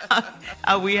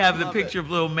how we have the picture of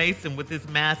little Mason with his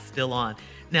mask still on.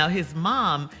 Now his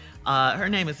mom, her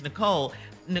name is Nicole.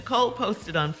 Nicole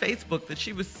posted on Facebook that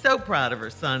she was so proud of her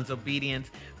son's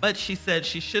obedience, but she said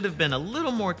she should have been a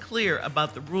little more clear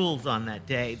about the rules on that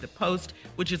day. The post,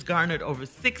 which has garnered over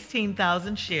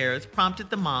 16,000 shares, prompted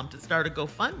the mom to start a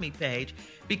GoFundMe page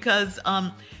because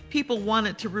people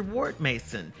wanted to reward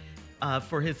Mason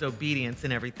for his obedience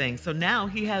and everything. So now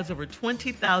he has over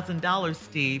 $20,000,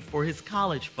 Steve, for his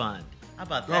college fund. How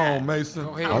about Go that? on, Mason.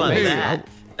 How about that?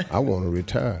 I want to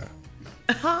retire.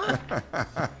 Huh?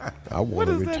 I want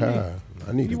to does that retire.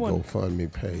 I need You a want-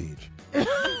 GoFundMe page. How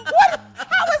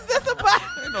is this about?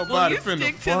 Ain't Will nobody you finna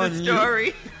stick to fund the you.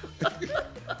 story?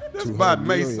 This about 200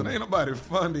 Mason. million. Ain't nobody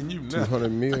funding you nothing. 200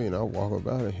 million, I'll walk up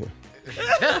out of here.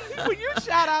 Will you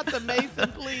shout out to Mason,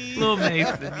 please? Little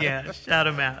Mason, yeah. Shout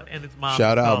him out. And his mom.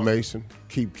 Shout out, Nicole. Mason.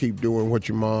 Keep doing what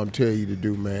your mom tell you to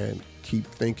do, man. Keep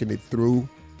thinking it through.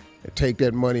 And take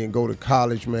that money and go to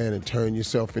college, man, and turn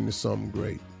yourself into something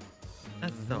great.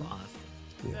 That's so awesome.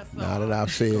 Yeah. Now that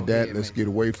I've said that, let's get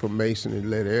away from Mason and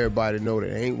let everybody know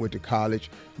that ain't went to college,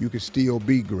 you can still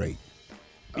be great.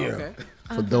 Okay.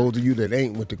 For those of you that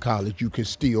ain't went to college, you can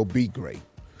still be great.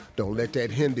 Don't let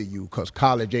that hinder you, because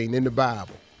college ain't in the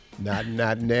Bible. Not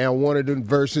now. One of the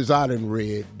verses I done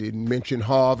read didn't mention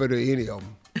Harvard or any of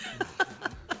them.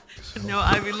 No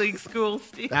Ivy League school,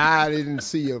 Steve. I didn't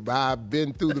see it. I've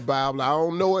been through the Bible. I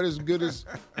don't know it as good as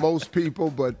most people,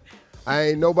 but I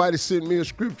ain't nobody sent me a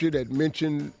scripture that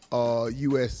mentioned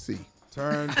USC.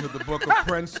 Turn to the book of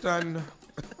Princeton.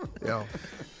 Yeah.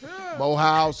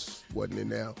 Morehouse wasn't in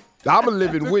there. I'm a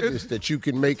living witness that you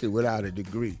can make it without a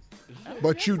degree.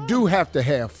 But you do have to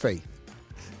have faith.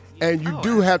 And you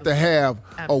do have to have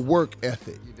a work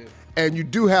ethic. And you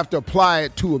do have to apply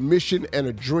it to a mission and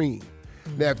a dream.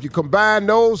 Now, if you combine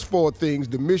those four things,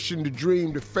 the mission, the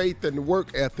dream, the faith, and the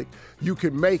work ethic, you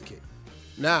can make it.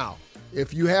 Now,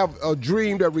 if you have a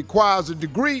dream that requires a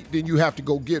degree, then you have to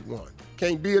go get one.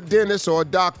 Can't be a dentist or a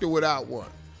doctor without one.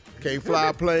 Can't fly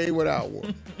a plane without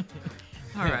one.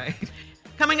 All right.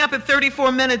 Coming up at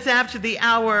 34 minutes after the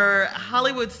hour,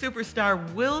 Hollywood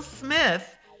superstar Will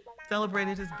Smith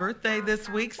celebrated his birthday this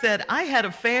week, said, I had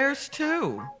affairs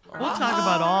too. We'll talk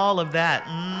about all of that.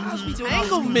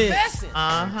 Entanglements.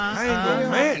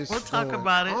 We'll talk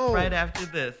about it right after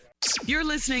this. You're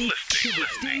listening to the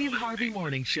Steve Harvey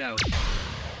Morning Show.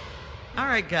 All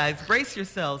right, guys, brace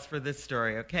yourselves for this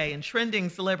story, okay? In trending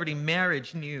celebrity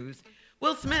marriage news,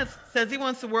 Will Smith says he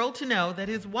wants the world to know that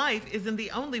his wife isn't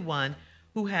the only one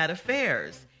who had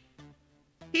affairs.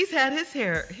 He's had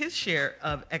his share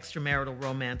of extramarital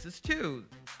romances too.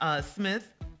 Smith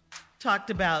talked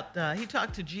to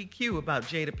GQ about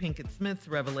Jada Pinkett Smith's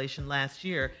revelation last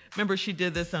year. Remember, she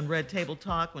did this on Red Table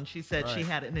Talk when she said she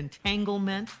had an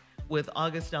entanglement with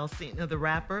August Alsina, the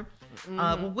rapper.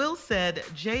 Will said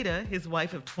Jada, his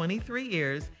wife of 23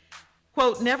 years,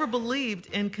 quote, never believed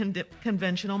in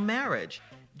conventional marriage.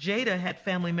 Jada had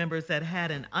family members that had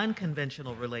an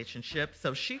unconventional relationship,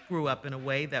 so she grew up in a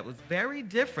way that was very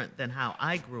different than how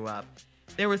I grew up.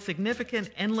 There were significant,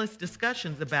 endless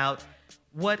discussions about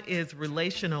what is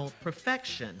relational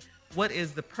perfection, what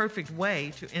is the perfect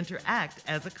way to interact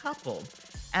as a couple.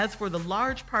 As for the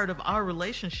large part of our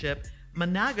relationship,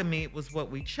 monogamy was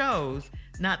what we chose,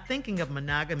 not thinking of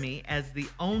monogamy as the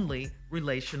only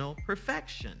relational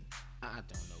perfection. I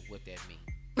don't know what that means.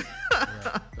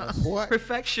 What?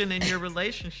 Perfection in your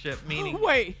relationship, meaning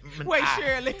Wait,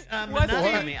 Shirley.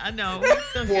 monogamy. I know.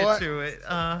 Don't get to it.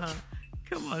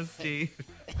 Come on, Steve.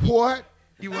 What?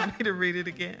 You want me to read it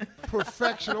again?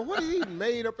 Perfectional. What are these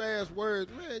made up ass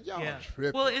words, man? Y'all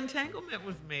tripping. Well, entanglement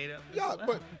was made up.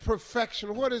 But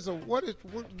perfection. What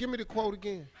give me the quote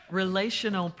again.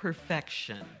 Relational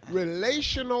perfection.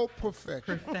 Relational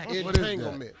perfection. Perfection.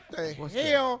 Entanglement. The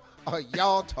hell are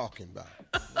y'all talking about?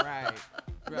 Right.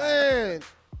 Man.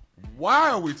 Why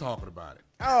are we talking about it?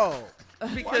 Oh.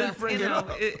 Because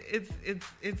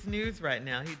it's news right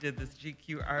now. He did this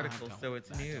GQ article, so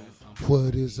it's news.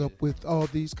 What is up with all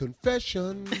these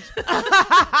confessions? Sick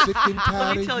and tired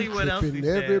Let me tell you what else he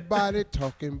said. Everybody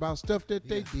talking about stuff that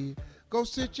they did. Go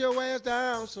sit your ass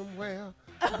down somewhere.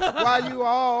 Why you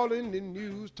all in the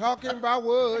news talking about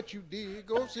what you did?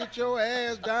 Go sit your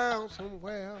ass down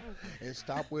somewhere and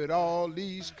stop with all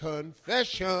these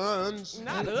confessions.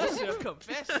 Not Usher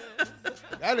confessions.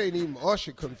 That ain't even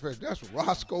Usher confession. That's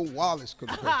Roscoe Wallace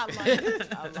confession.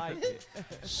 I like it.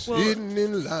 Sitting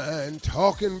in line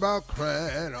talking about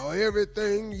crying or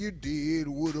everything you did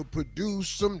would have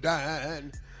produced some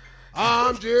dying.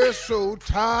 I'm just so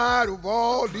tired of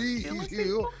all these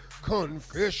here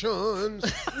confessions.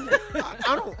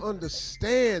 I don't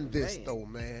understand this though,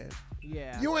 man.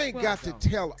 Yeah. You ain't got to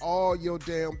tell all your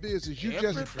damn business. You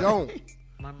just don't.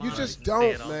 You just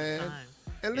don't, man.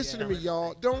 And listen to me,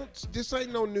 y'all. This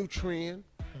ain't no new trend.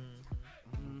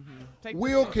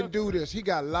 Will can do this. He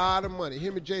got a lot of money.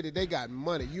 Him and Jada, they got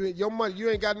money. You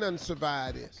ain't got nothing to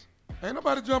survive this. Ain't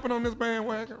nobody jumping on this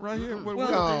bandwagon right here.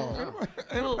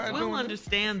 Will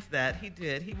understands that. He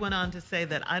did. He went on to say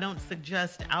that I don't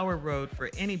suggest our road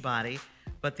for anybody,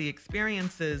 but the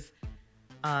experiences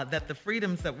that the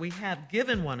freedoms that we have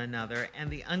given one another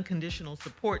and the unconditional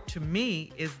support to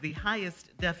me is the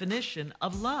highest definition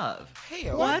of love.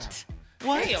 Hell. What?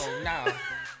 What? Hell no.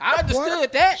 I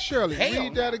understood that. Shirley,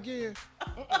 read that again.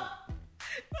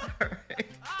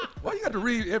 Why you got to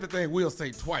read everything Will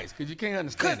say twice? Because you can't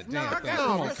understand the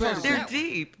damn thing. They're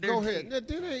deep. Go ahead.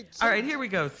 All right, here we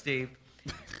go, Steve.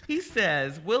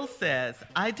 Will says,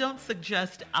 I don't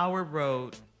suggest our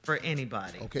road for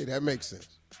anybody. Okay, that makes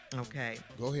sense. Okay.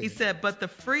 Go ahead. He said, but the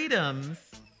freedoms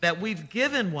that we've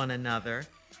given one another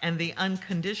and the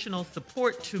unconditional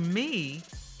support to me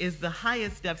is the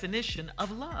highest definition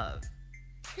of love.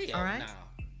 Hell all right? No.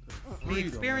 The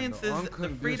experiences, the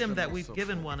freedom that we've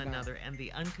given one another and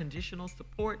the unconditional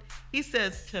support, he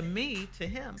says to me, to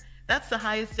him, that's the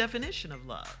highest definition of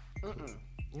love. Hell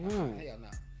no.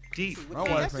 Deep. My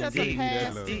wife ain't gave me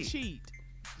that love. Cheat.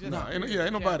 No,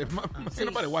 ain't nobody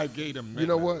wife gave them. You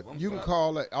know what? You can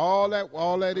call it all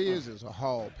that is a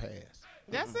hall pass.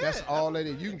 That's all that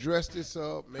is. You can dress this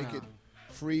up, make it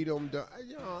freedom.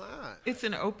 It's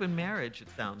an open marriage, it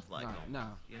sounds like. No.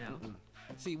 You know?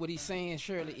 See, what he's saying,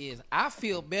 Shirley, is I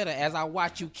feel better as I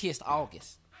watch you kiss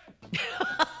August.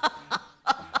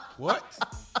 What?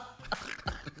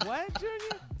 What,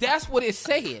 Junior? That's what it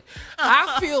said.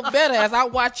 I feel better as I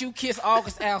watch you kiss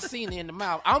August Alsina in the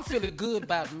mouth. I'm feeling good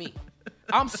about me.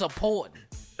 I'm supporting.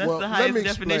 That's the highest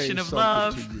definition of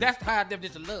love. That's the highest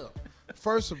definition of love.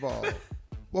 First of all,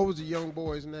 what was the young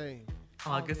boy's name?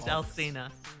 August Alsina.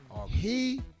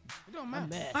 He... It don't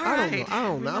matter. I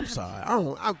don't know. I'm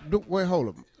sorry. Wait, hold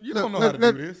up. You don't know how to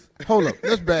do this. Hold up.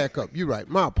 Let's back up. You're right.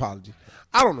 My apologies.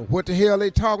 I don't know what the hell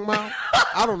they talking about.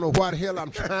 I don't know why the hell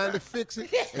I'm trying to fix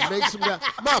it and make some guy.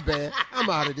 My bad. I'm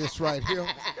out of this right here.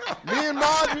 Me and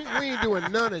Marjorie, we ain't doing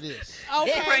none of this.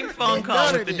 Okay. Prank phone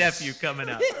call with the nephew coming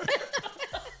up.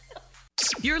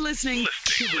 You're listening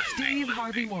to the Steve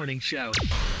Harvey Morning Show.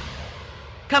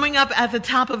 Coming up at the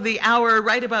top of the hour,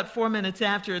 right about 4 minutes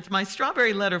after, it's my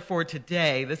strawberry letter for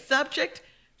today. The subject,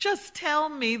 just tell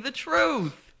me the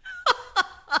truth.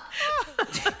 I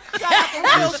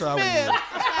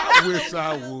wish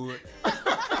I would.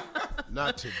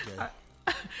 Not today.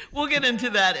 We'll get into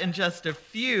that in just a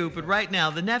few, but right now,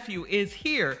 the nephew is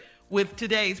here with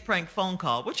today's prank phone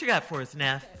call. What you got for us,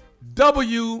 Neff?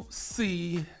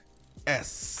 WCS.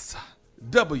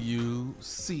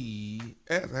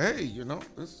 Hey, you know,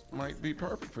 this might be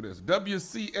perfect for this.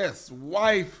 WCS,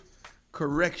 Wife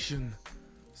Correction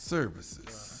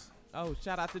Services. Oh,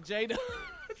 shout out to Jada.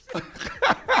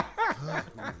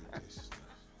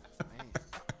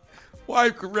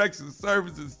 Wife Correction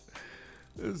Services.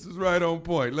 This is right on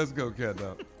point. Let's go, Cat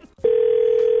Dog.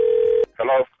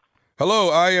 Hello? Hello,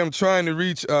 I am trying to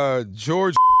reach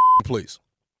George, please.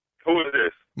 Who is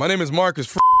this? My name is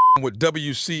Marcus with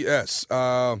WCS.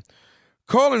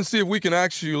 Call and see if we can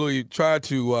actually try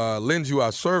to lend you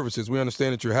our services. We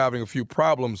understand that you're having a few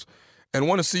problems and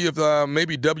want to see if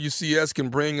maybe WCS can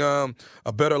bring a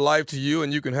better life to you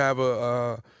and you can have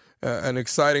an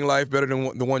exciting life better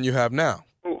than the one you have now.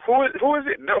 Who is it? Who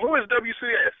is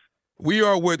WCS? We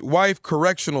are with Wife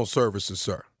Correctional Services,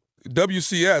 sir.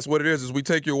 WCS, what it is we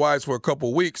take your wives for a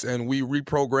couple weeks and we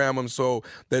reprogram them so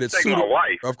that it's suitable. My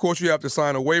wife. Of course, you have to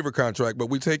sign a waiver contract,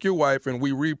 but we take your wife and we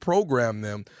reprogram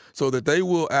them so that they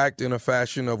will act in a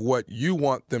fashion of what you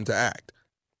want them to act.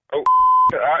 Oh,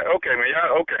 okay, man. Yeah,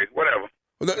 okay, whatever.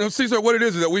 See, sir, what it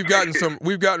is that we've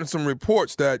gotten some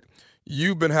reports that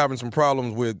you've been having some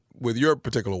problems with your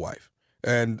particular wife,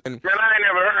 and man, I ain't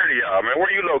never heard of y'all, man.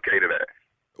 Where you located at?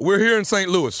 We're here in St.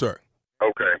 Louis, sir.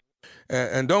 Okay.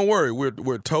 And don't worry,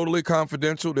 we're totally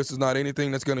confidential. This is not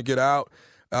anything that's going to get out,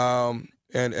 and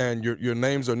your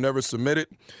names are never submitted.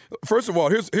 First of all,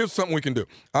 here's something we can do.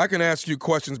 I can ask you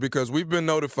questions because we've been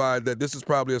notified that this is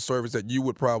probably a service that you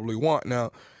would probably want.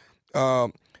 Now,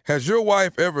 has your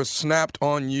wife ever snapped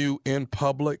on you in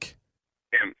public?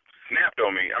 And snapped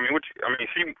on me?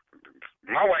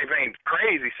 My wife ain't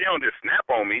crazy. She don't just snap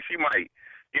on me. She might,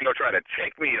 try to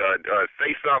check me or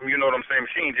say something. You know what I'm saying?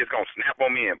 She ain't just gonna snap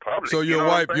on me in public. So your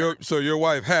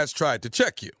wife has tried to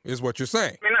check you, is what you're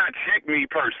saying? I mean, not check me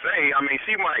per se. I mean,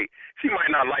 she might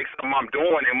not like something I'm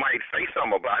doing and might say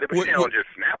something about it, but she don't just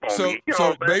snap on me.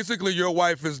 So basically, your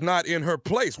wife is not in her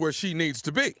place where she needs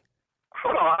to be.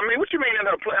 Hold on. I mean, what you mean in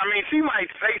her place? I mean, she might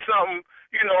say something.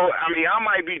 I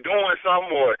might be doing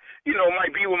something or,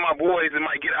 might be with my boys and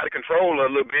might get out of control a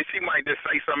little bit. She might just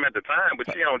say something at the time, but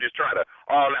she don't just try to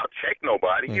all out check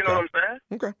nobody. Okay. You know what I'm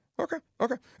saying? Okay.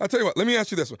 I'll tell you what, let me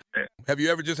ask you this one. Yeah. Have you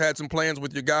ever just had some plans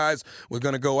with your guys, was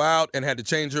going to go out and had to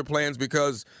change your plans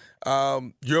because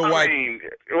your wife... if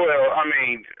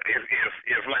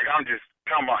like I'm just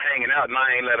talking about hanging out and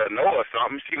I ain't let her know or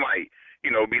something, she might...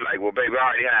 be like, well, baby, I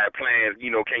already had plans.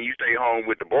 Can you stay home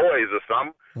with the boys or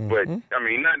something? Mm-hmm. But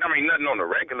nothing on the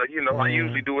regular. I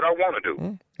usually do what I want to do.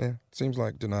 Mm-hmm. Yeah, seems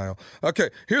like denial. Okay,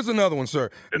 here's another one, sir.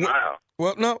 Denial.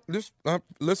 Well, no, just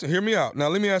listen. Hear me out. Now,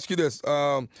 let me ask you this: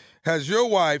 has your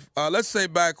wife, let's say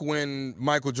back when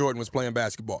Michael Jordan was playing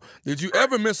basketball, did you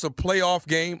ever miss a playoff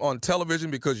game on television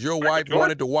because your wife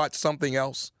wanted to watch something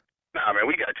else? Nah, man,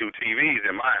 we got 2 TVs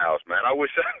in my house, man. I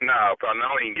wish I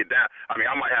don't even get down. I mean,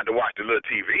 I might have to watch the little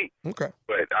TV. Okay.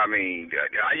 But, I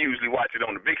usually watch it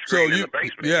on the big screen in the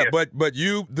basement. Yeah, but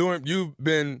you've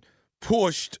been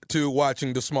pushed to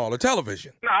watching the smaller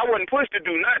television. No, I wasn't pushed to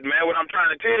do nothing, man. What I'm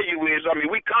trying to tell you is,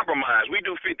 we compromise. We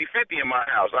do 50-50 in my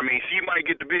house. She might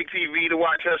get the big TV to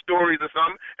watch her stories or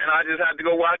something, and I just have to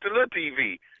go watch the little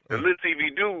TV. The little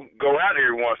TV do go out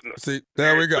every once in a while. See,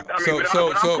 there we go. But I'm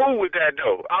cool with that,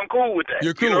 though. I'm cool with that.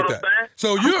 You're cool with that.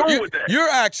 So you're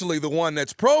actually the one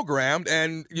that's programmed,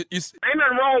 and you ain't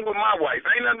nothing wrong with my wife.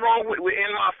 Ain't nothing wrong with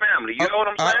in my family. You know what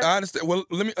I'm saying? I understand. Well,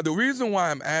 the reason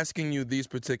why I'm asking you these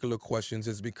particular questions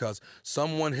is because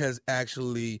someone has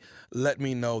actually let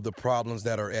me know the problems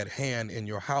that are at hand in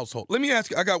your household. Let me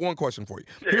ask you. I got one question for you.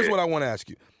 Yeah. Here's what I want to ask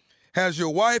you: has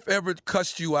your wife ever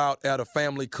cussed you out at a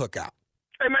family cookout?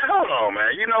 Hey, man, hold on,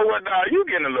 man. You know what, dog? You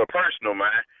getting a little personal, man.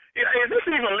 Is this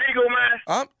even legal, man?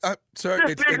 Sir,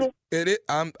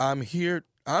 I'm here.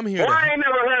 Well, I ain't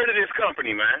never heard of this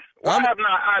company, man. I've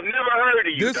never heard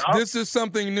of you, dog. This is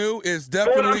something new. It's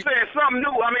definitely... Well, I'm saying something new.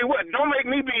 What? Don't make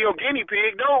me be your guinea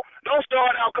pig. Don't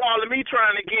start out calling me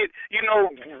trying to get,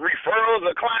 referrals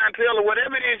or clientele or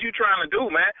whatever it is you trying to do,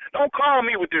 man. Don't call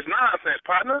me with this nonsense,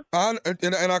 partner.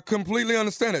 And I completely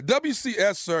understand it.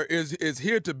 WCS, sir, is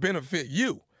here to benefit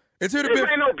you. It's here to benefit...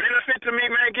 There ain't no benefit to me,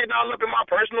 man, getting all up in my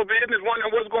personal business,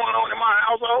 wondering what's going on in my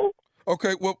household.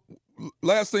 Okay, well...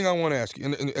 Last thing I want to ask you,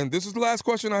 and this is the last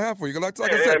question I have for you. Like I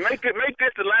said, make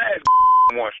this the last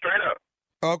one, straight up.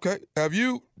 Okay.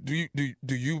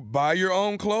 Do you buy your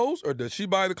own clothes, or does she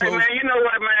buy the clothes? Hey, man, you know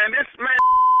what, man?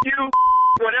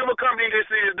 Whatever company this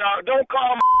is, dog, don't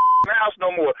call my house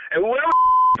no more. And whoever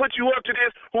put you up to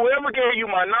this, whoever gave you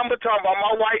my number talking about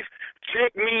my wife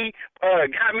checked me,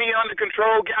 got me under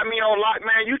control, got me on lock,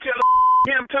 man, you tell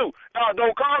him too.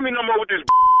 Don't call me no more with this.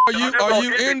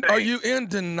 Are you in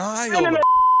denial? No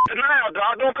denial,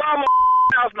 dog. Don't call my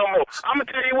house no more. I'm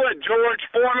gonna tell you what, George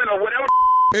Foreman or whatever.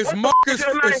 It's Marcus.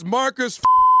 It's Marcus.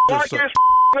 Marcus,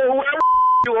 whoever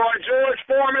you are, George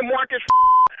Foreman, Marcus.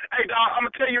 Hey, dog, I'm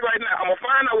gonna tell you right now. I'm gonna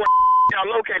find out where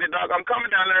y'all located, dog. I'm coming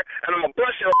down there and I'm gonna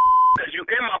bust your because you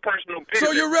in my personal business.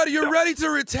 So you're ready to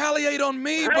retaliate on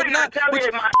me, but you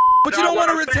don't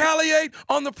want to retaliate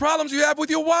on the problems you have with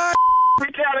your wife.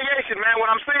 Retaliation, man. What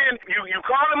I'm saying, you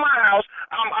calling my house.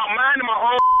 I'm minding my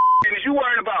own. And you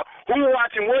worried about who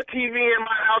watching what TV in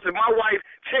my house and my wife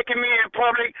checking me in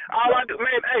public. All I do,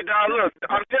 man, hey, dog, look,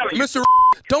 I'm telling you. Mr.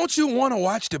 Don't you want to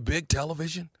watch the big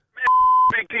television? Man,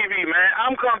 big TV, man.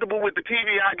 I'm comfortable with the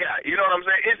TV I got. You know what I'm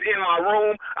saying? It's in my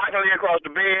room. I can lay across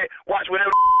the bed, watch whatever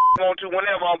I want to,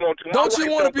 whenever I want to. Don't you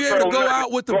want to be able to go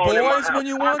out with the boys when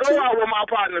you want to? I go out with my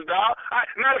partners, dog.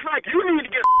 Matter of fact, you need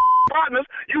to get partners.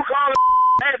 You call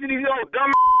asking these old dumb.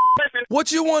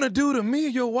 What you want to do to me,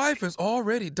 your wife has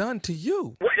already done to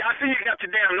you. Well, I see you got your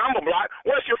damn number blocked.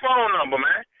 What's your phone number,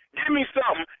 man? Give me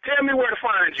something. Tell me where to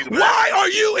find you, man. Why are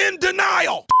you in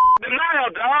denial?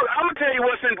 Denial, dog. I'm going to tell you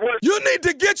what's in... You need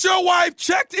to get your wife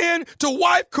checked in to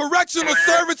Wife Correctional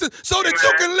Services so that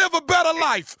you can live a better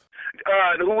life.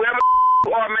 Whoever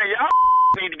man, y'all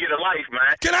need to get a life,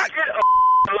 man. Can I... Get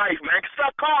a life, man.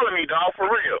 Stop calling me, dog, for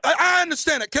real. I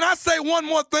understand it. Can I say one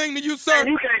more thing to you, sir? Man,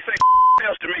 you can't say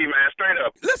else to me, man, straight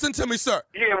up. Listen to me, sir.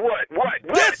 Yeah, what?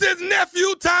 This is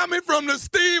Nephew Tommy from the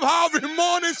Steve Harvey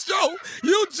Morning Show.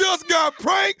 You just got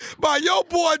pranked by your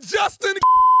boy Justin.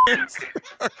 You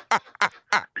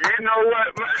know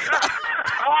what, man?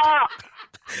 Oh,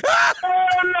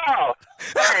 no.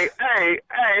 Hey.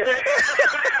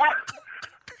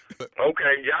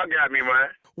 Okay, y'all got me, man.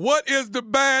 What is the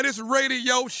baddest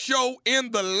radio show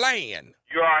in the land?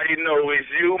 You already know it's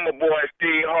you, my boy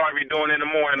Steve Harvey, doing in the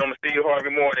morning on the Steve Harvey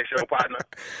Morning Show, partner.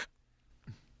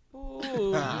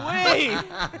 Ooh, wait.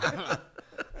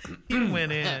 He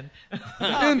went in.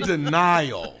 In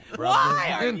denial, brother.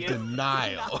 Why are in you?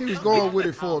 denial. He was going with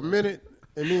it for a minute,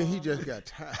 and then he just got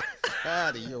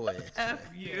tired of your ass. F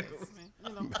you.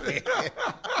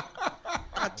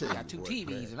 I tell you Got two what, TVs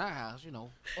man. in our house, you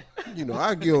know. You know,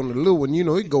 I get on the little one. You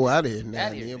know, it go out of here now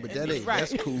Out and of here. then, but that ain't. Right.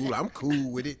 That's cool. I'm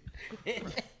cool with it.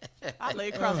 I lay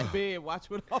across the bed, watch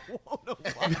what I want to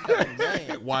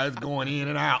watch. Why it's going in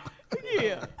and out.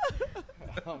 Yeah.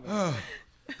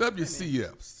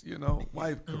 WCFs, you know,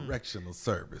 Wife Correctional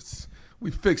Service.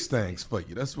 We fix things for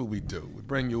you. That's what we do. We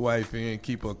bring your wife in,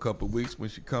 keep her a couple of weeks. When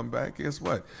she come back, guess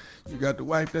what? You got the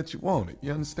wife that you wanted.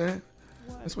 You understand?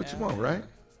 That's what you want, right?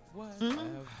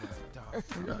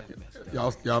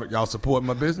 Y'all support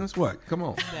my business? What? Come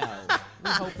on. No. We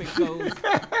hope it goes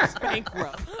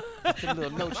bankrupt. The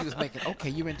little note she was making. Okay,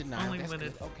 you're in denial. Only That's when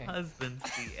good. it's Okay. husband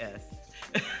CS.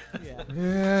 Yeah.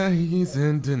 Yeah, he's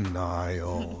in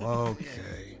denial.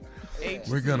 Okay.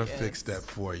 We're going to fix that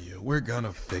for you. We're going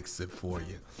to fix it for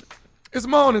you. It's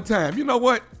morning time. You know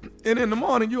what? And in the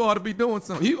morning, you ought to be doing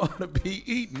something. You ought to be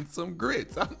eating some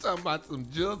grits. I'm talking about some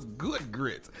just good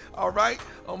grits. All right?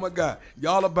 Oh, my God.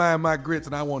 Y'all are buying my grits,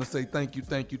 and I want to say thank you.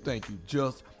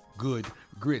 Just Good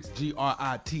Grits.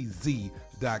 GRITZ.com.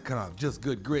 Just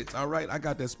Good Grits. All right? I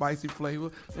got that spicy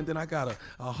flavor, and then I got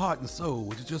a heart and soul,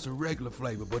 which is just a regular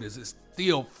flavor, but it's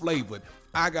still flavored.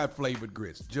 I got flavored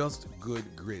grits. Just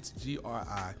Good Grits.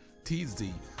 GRITZ.com.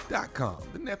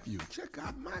 The nephew. Check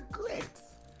out my grits.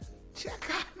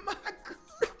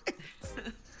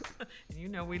 You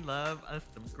know we love us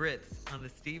some grits on the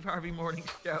Steve Harvey Morning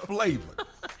Show. Flavored.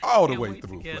 All the Can't way wait to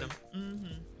through get flavor.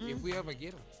 'em. If we ever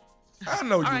get them. I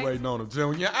know you All right. waiting on him,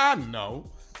 Junior. I know.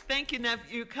 Thank you,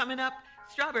 nephew. Coming up,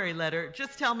 Strawberry Letter.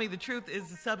 Just tell me the truth is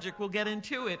the subject. We'll get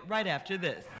into it right after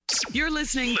this. You're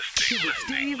listening to the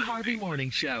Steve Harvey Morning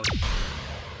Show.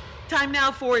 Time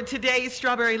now for today's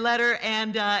Strawberry Letter.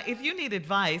 And if you need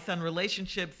advice on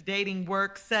relationships, dating,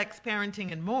 work, sex,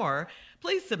 parenting, and more,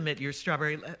 please submit your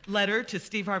Strawberry Letter to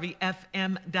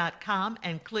steveharveyfm.com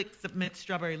and click Submit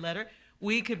Strawberry Letter.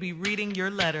 We could be reading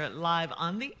your letter live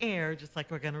on the air, just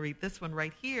like we're going to read this one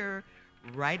right here,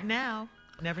 right now.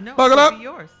 Never know. Buckle it up. could be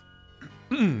yours.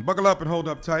 Buckle up and hold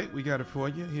up tight. We got it for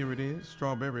you. Here it is.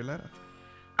 Strawberry Letter.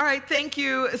 All right, thank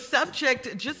you.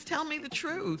 Subject, just tell me the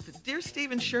truth. Dear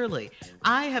Steve and Shirley,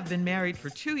 I have been married for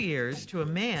 2 years to a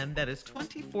man that is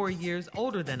 24 years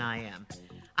older than I am.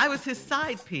 I was his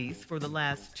side piece for the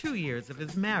last 2 years of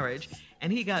his marriage,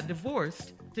 and he got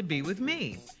divorced to be with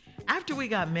me. After we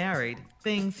got married,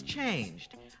 things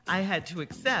changed. I had to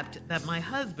accept that my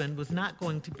husband was not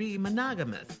going to be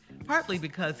monogamous, partly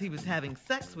because he was having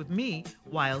sex with me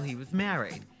while he was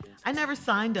married. I never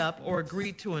signed up or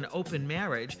agreed to an open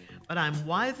marriage, but I'm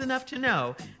wise enough to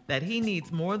know that he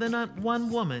needs more than one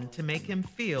woman to make him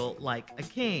feel like a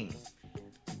king.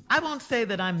 I won't say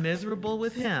that I'm miserable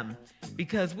with him,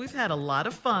 because we've had a lot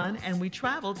of fun and we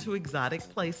travel to exotic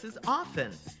places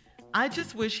often. I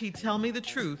just wish he'd tell me the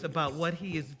truth about what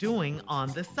he is doing on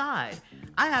the side.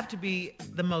 I have to be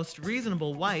the most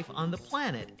reasonable wife on the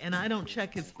planet, and I don't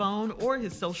check his phone or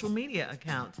his social media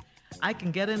accounts. I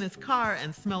can get in his car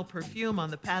and smell perfume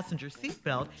on the passenger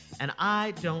seatbelt, and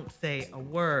I don't say a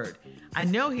word. I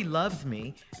know he loves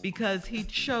me because he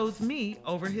chose me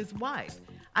over his wife.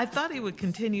 I thought he would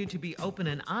continue to be open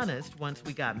and honest once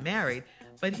we got married,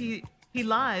 but he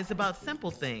lies about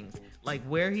simple things, like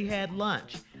where he had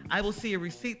lunch. I will see a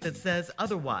receipt that says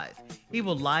otherwise. He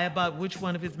will lie about which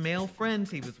one of his male friends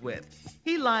he was with.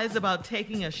 He lies about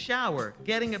taking a shower,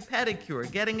 getting a pedicure,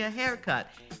 getting a haircut.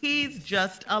 He's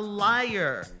just a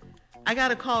liar. I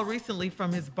got a call recently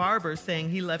from his barber saying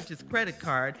he left his credit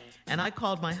card, and I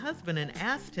called my husband and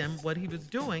asked him what he was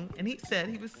doing, and he said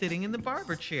he was sitting in the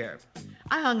barber chair.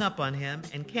 I hung up on him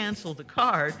and canceled the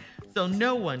card so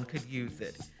no one could use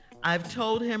it. I've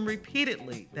told him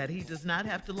repeatedly that he does not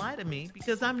have to lie to me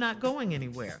because I'm not going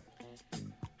anywhere.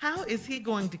 How is he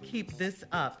going to keep this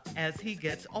up as he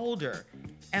gets older?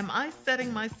 Am I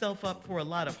setting myself up for a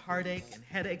lot of heartache and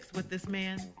headaches with this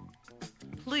man?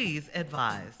 Please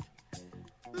advise.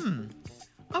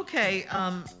 Okay,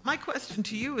 my question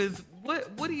to you is,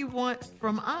 what do you want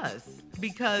from us?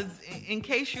 Because in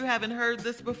case you haven't heard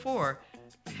this before,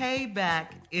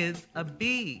 payback is a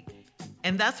B.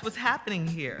 And that's what's happening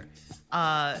here.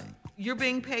 You're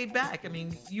being paid back. I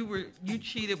mean, you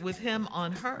cheated with him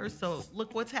on her, so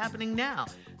look what's happening now.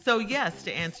 So yes,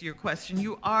 to answer your question,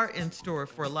 you are in store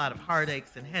for a lot of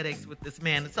heartaches and headaches with this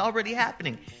man. It's already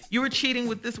happening. You were cheating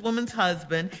with this woman's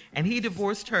husband, and he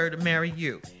divorced her to marry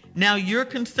you. Now you're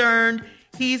concerned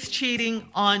he's cheating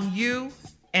on you,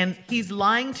 and he's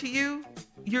lying to you?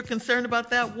 You're concerned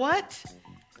about that? What?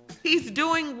 He's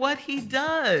doing what he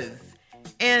does.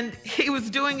 And he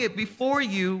was doing it before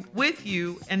you, with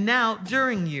you, and now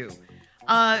during you.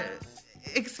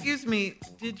 Excuse me,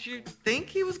 did you think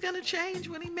he was going to change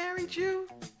when he married you?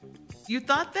 You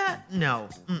thought that? No.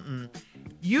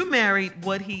 You married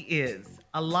what he is.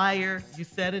 A liar. You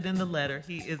said it in the letter.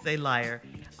 He is a liar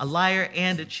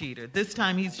and a cheater. This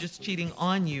time he's just cheating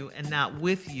on you and not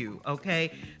with you,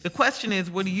 okay? The question is,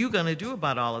 what are you going to do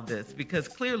about all of this? Because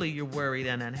clearly you're worried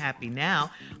and unhappy now.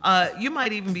 You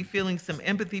might even be feeling some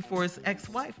empathy for his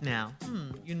ex-wife now.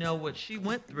 You know what she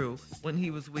went through when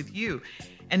he was with you.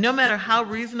 And no matter how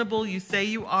reasonable you say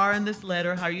you are in this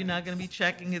letter, how you're not going to be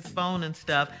checking his phone and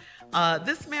stuff,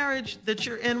 this marriage that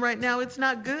you're in right now, it's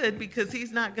not good because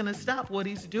he's not going to stop what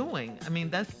he's doing. I mean,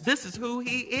 this is who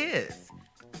he is.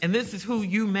 And this is who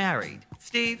you married.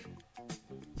 Steve?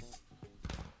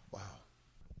 Wow.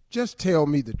 Just tell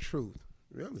me the truth.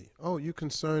 Really? Oh, you're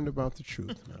concerned about the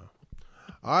truth now.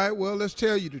 All right, well, let's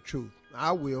tell you the truth.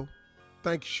 I will.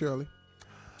 Thank you, Shirley.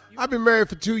 I've been married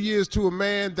for 2 years to a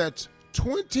man that's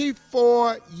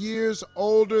 24 years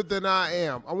older than I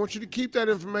am. I want you to keep that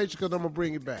information because I'm going to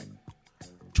bring it back.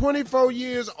 24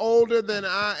 years older than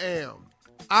I am.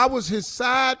 I was his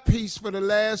side piece for the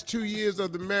last 2 years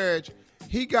of the marriage.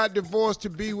 He got divorced to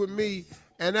be with me,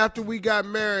 and after we got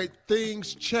married,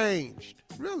 things changed.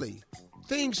 Really,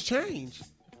 things changed.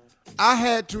 I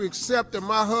had to accept that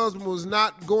my husband was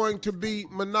not going to be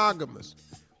monogamous.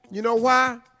 You know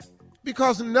why?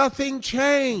 Because nothing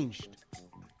changed.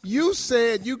 You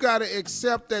said you got to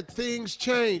accept that things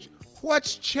change.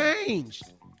 What's changed?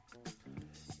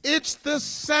 It's the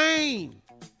same.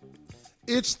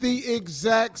 It's the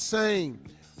exact same.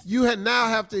 You now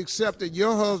have to accept that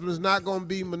your husband's not going to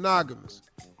be monogamous.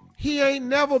 He ain't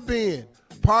never been,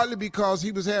 partly because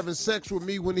he was having sex with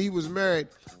me when he was married.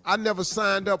 I never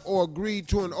signed up or agreed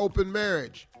to an open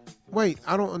marriage. Wait,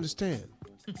 I don't understand.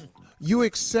 You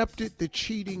accepted the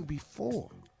cheating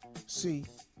before. See,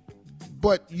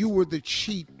 but you were the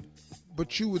cheater,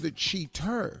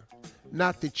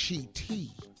 not the cheatee.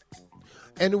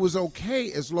 And it was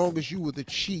okay as long as you were the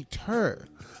cheater.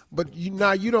 But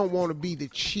now you don't want to be the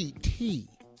cheatee.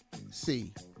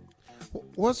 See,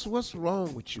 what's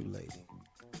wrong with you, lady?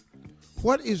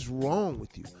 What is wrong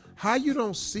with you? How you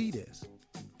don't see this?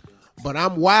 But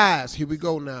I'm wise. Here we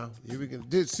go now. Here we go.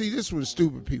 See, this is what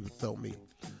stupid people tell me.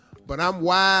 But I'm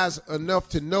wise enough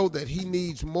to know that he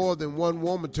needs more than one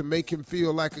woman to make him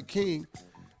feel like a king.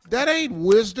 That ain't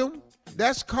wisdom.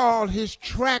 That's called his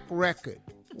track record.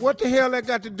 What the hell that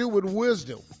got to do with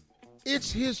wisdom?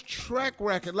 It's his track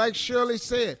record. Like Shirley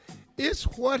said, it's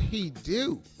what he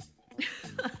do.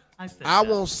 I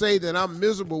won't say that I'm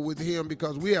miserable with him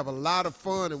because we have a lot of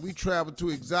fun and we travel to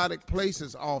exotic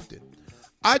places often.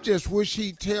 I just wish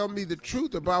he'd tell me the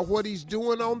truth about what he's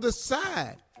doing on the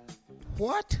side.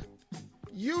 What?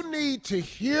 You need to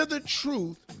hear the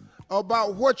truth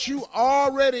about what you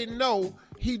already know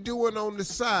he doing on the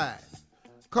side.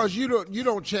 Cause you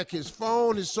don't check his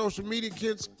phone, his social media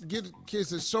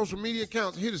his social media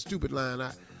accounts. Here's the stupid line.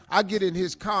 I get in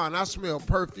his car and I smell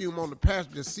perfume on the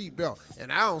passenger seat belt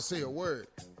and I don't say a word.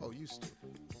 Oh, you stupid.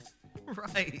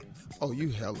 Right. Oh, you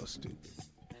hella stupid.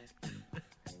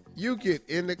 You get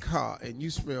in the car and you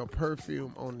smell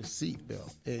perfume on the seat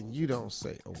belt and you don't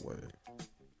say a word.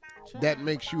 That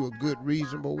makes you a good,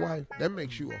 reasonable wife. That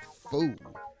makes you a fool.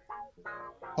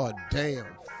 A damn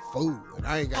fool. And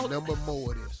I ain't got number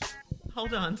more of this.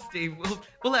 Hold on, Steve.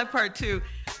 We'll have part 2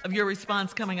 of your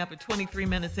response coming up at 23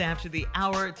 minutes after the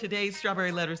hour. Today's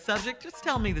Strawberry Letter subject, just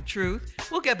tell me the truth.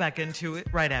 We'll get back into it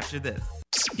right after this.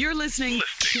 You're listening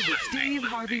to the Steve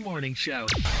Harvey Morning Show.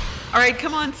 All right,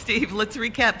 come on, Steve. Let's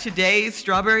recap today's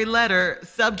Strawberry Letter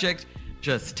subject.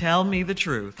 Just tell me the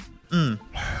truth.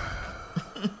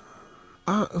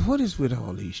 What is with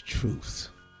all these truths?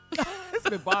 It's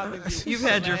been bothering you. You've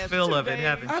had your fill of it,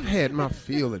 haven't you? I've had my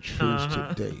fill of truths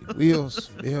today. Will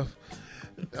Smith,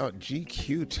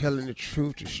 GQ telling the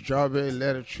truth, the Strawberry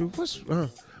Letter truth.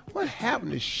 What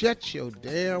happened to shut your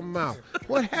damn mouth?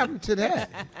 What happened to that?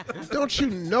 Don't you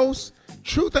know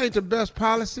truth ain't the best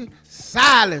policy?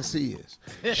 Silence is.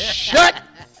 Shut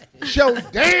your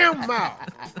damn mouth.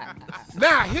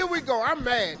 Now, here we go. I'm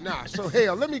mad now. So,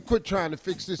 hell, let me quit trying to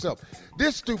fix this up.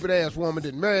 This stupid-ass woman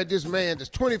that married this man that's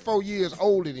 24 years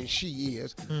older than she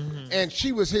is, and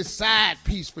she was his side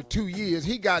piece for 2 years.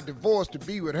 He got divorced to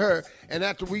be with her, and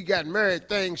after we got married,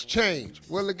 things changed.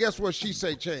 Well, guess what she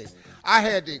say changed? I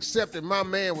had to accept that my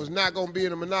man was not going to be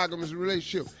in a monogamous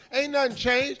relationship. Ain't nothing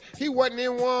changed. He wasn't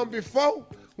in one before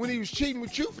when he was cheating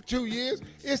with you for 2 years.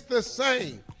 It's the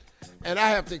same. And I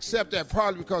have to accept that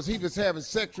partly because he was having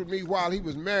sex with me while he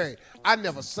was married. I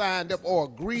never signed up or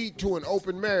agreed to an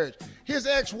open marriage. His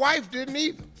ex-wife didn't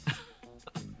either.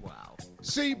 Wow.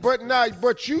 See, but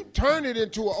you turned it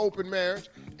into an open marriage,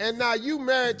 and now you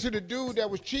married to the dude that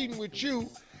was cheating with you,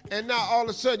 and now all of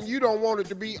a sudden you don't want it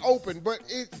to be open, but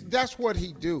that's what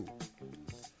he do.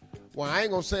 Well, I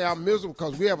ain't gonna say I'm miserable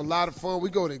because we have a lot of fun.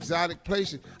 We go to exotic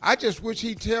places. I just wish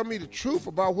he'd tell me the truth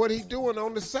about what he's doing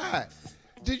on the side.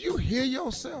 Did you hear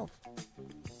yourself?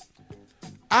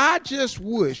 I just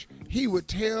wish he would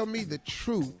tell me the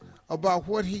truth about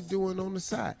what he doing on the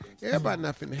side. Everybody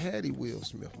not finna have these Will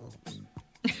Smith moments.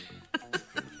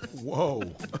 Whoa.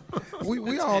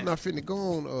 we all not finna go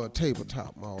on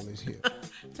tabletop and all this here.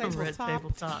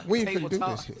 Tabletop. We ain't finna do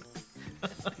this here.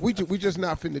 We just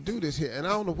not finna do this here. And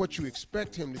I don't know what you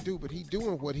expect him to do, but he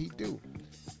doing what he do.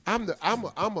 I'm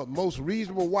a most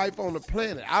reasonable wife on the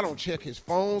planet. I don't check his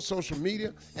phone, social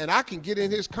media, and I can get in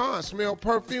his car and smell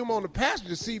perfume on the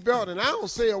passenger seat belt, and I don't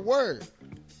say a word.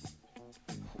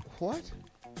 What?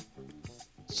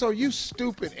 So you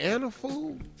stupid and a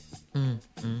fool?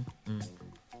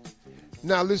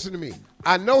 Now listen to me.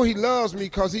 I know he loves me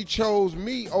because he chose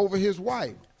me over his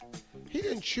wife. He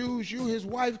didn't choose you. His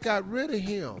wife got rid of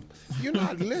him. You're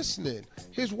not listening.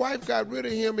 His wife got rid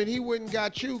of him and he went and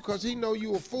got you because he know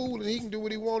you a fool and he can do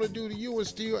what he want to do to you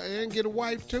and get a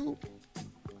wife too.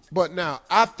 But now,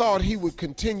 I thought he would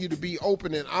continue to be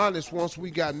open and honest once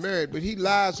we got married, but he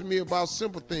lies to me about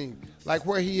simple things, like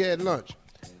where he had lunch.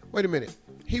 Wait a minute.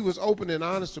 He was open and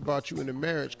honest about you in the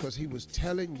marriage because he was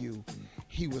telling you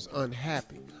he was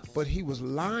unhappy. But he was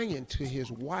lying to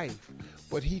his wife,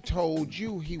 but he told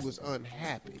you he was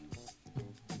unhappy.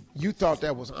 You thought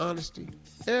that was honesty?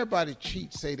 Everybody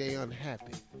cheats, say they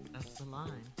unhappy. That's the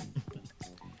line.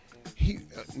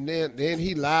 Then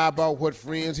he lied about what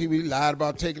friends he lied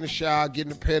about taking a shower,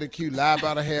 getting a pedicure, lied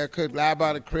about a haircut, lied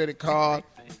about a credit card.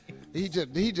 He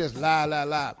just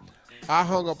lied. I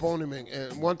hung up on him,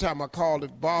 and one time I called the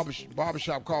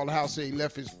barbershop, called the house, said he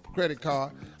left his credit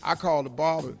card. I called the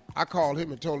barber. I called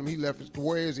him and told him he left his,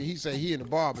 where is he? He said he in the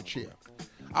barber chair.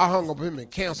 I hung up on him and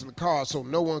canceled the card so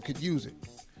no one could use it.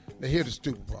 Now here's the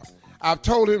stupid part. I've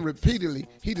told him repeatedly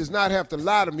he does not have to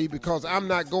lie to me because I'm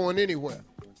not going anywhere.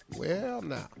 Well,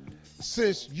 now,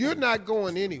 since you're not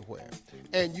going anywhere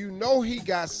and you know he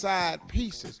got side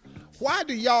pieces, why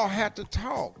do y'all have to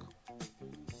talk?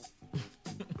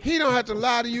 He don't have to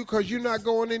lie to you because you're not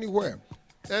going anywhere.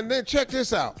 And then check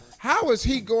this out. How is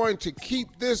he going to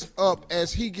keep this up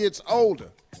as he gets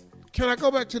older? Can I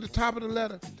go back to the top of the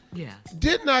letter? Yeah.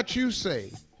 Did not you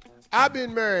say, I've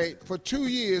been married for 2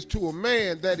 years to a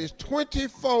man that is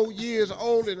 24 years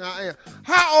older than I am.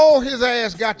 How old his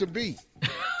ass got to be?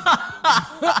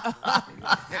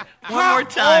 One more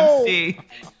time, Steve.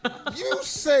 You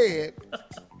said,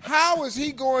 how is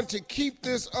he going to keep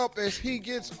this up as he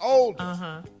gets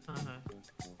older?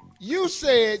 You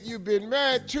said you've been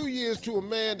married 2 years to a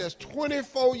man that's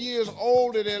 24 years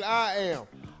older than I am.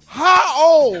 How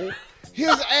old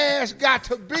his ass got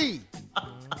to be?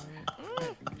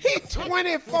 He's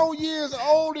 24 years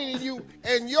older than you,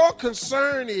 and your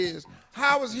concern is,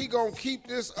 how is he going to keep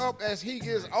this up as he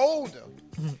gets older?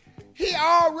 He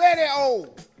already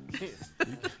old.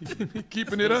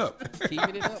 Keeping it up.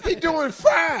 Keeping it up. He doing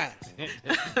fine.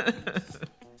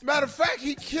 Matter of fact,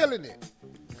 he killing it.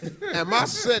 Am I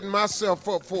setting myself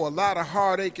up for a lot of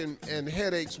heartache and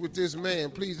headaches with this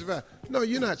man? Please, no,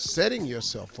 you're not setting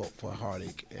yourself up for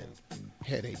heartache and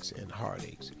headaches and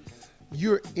heartaches.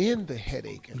 You're in the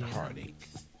headache and heartache.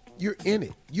 You're in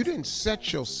it. You didn't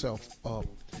set yourself up.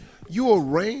 You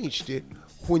arranged it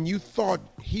when you thought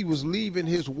he was leaving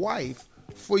his wife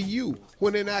for you,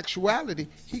 when in actuality,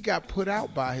 he got put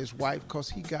out by his wife because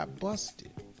he got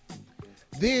busted.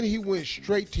 Then he went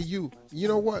straight to you. You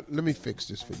know what? Let me fix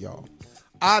this for y'all.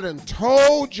 I done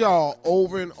told y'all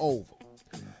over and over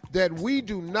that we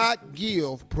do not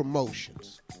give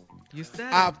promotions. You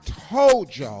said I've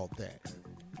told y'all that.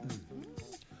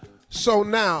 So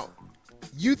now,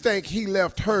 you think he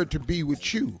left her to be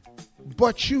with you,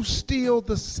 but you still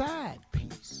the side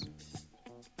piece.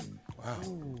 Wow.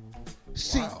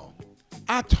 See,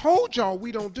 I told y'all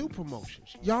we don't do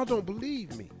promotions. Y'all don't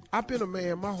believe me. I've been a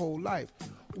man my whole life.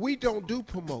 We don't do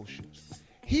promotions.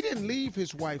 He didn't leave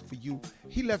his wife for you.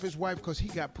 He left his wife because he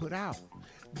got put out.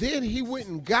 Then he went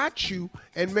and got you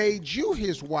and made you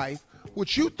his wife,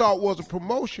 which you thought was a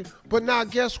promotion. But now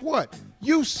guess what?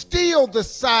 You still the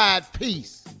side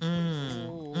piece.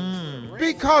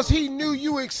 Because he knew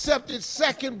you accepted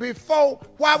second before,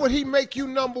 why would he make you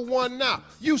number one now?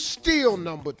 You still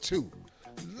number two.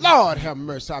 Lord have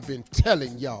mercy, I've been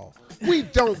telling y'all. We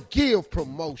don't give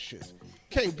promotions.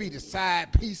 Can't be the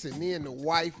side piece and then the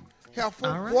wife. Helpful.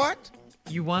 Right. What?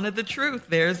 You wanted the truth.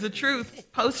 There's the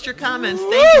truth. Post your comments.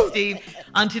 Thank you, Steve.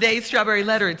 On today's Strawberry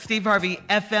Letter at Steve Harvey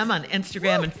FM on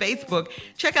Instagram and Facebook.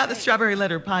 Check out the Strawberry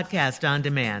Letter podcast on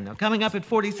demand. Now, coming up at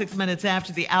 46 minutes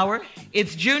after the hour,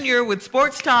 it's Junior with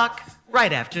Sports Talk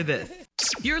right after this.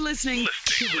 You're listening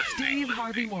to the Steve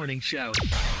Harvey Morning Show.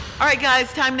 All right,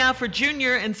 guys, time now for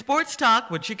Junior and Sports Talk.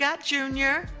 What you got,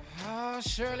 Junior?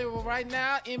 Shirley, well, right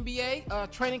now,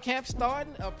 NBA training camp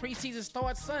starting, preseason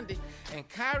starts Sunday, and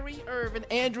Kyrie Irving,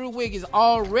 Andrew Wiggins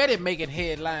already making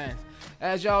headlines.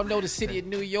 As y'all know, the city of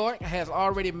New York has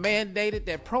already mandated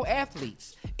that pro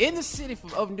athletes in the city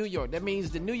of New York, that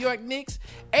means the New York Knicks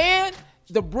and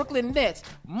the Brooklyn Nets,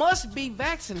 must be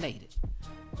vaccinated.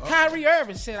 Kyrie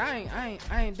Irving said, I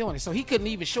ain't doing it. So he couldn't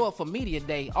even show up for media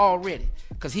day already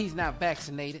because he's not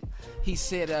vaccinated. He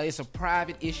said it's a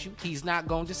private issue. He's not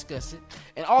going to discuss it.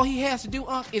 And all he has to do,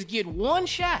 is get one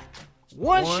shot.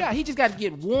 One shot. He just got to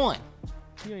get one.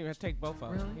 You don't even have to take both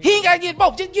of them. He ain't got to get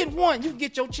both. Just get one. You can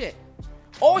get your check.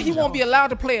 Or he won't be allowed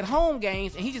to play at home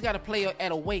games, and he just got to play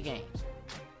at away games.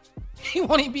 He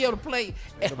won't even be able to play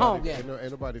at home games. Ain't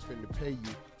nobody finna pay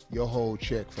you your whole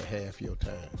check for half your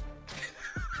time.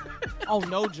 Oh,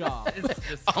 no job. It's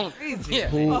just crazy. Yeah.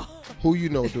 Who you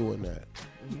know doing that?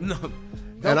 No.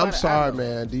 And I'm sorry,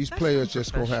 man. These players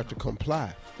just gonna have to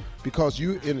comply because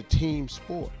you're in a team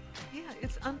sport. Yeah,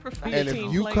 it's unprofessional. And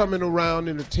if you coming around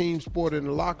in a team sport in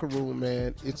the locker room,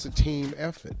 man, it's a team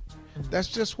effort. That's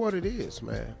just what it is,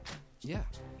 man. Yeah.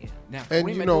 Now, And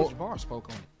Kareem you know- Abdul-Jabbar spoke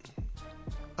on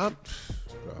it.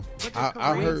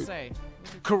 I heard.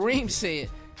 Kareem said,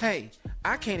 "Hey,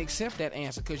 I can't accept that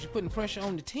answer because you're putting pressure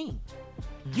on the team.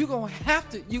 You're gonna have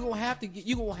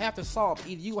to solve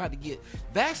it. Either you gonna have to get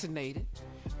vaccinated."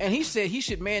 And he said he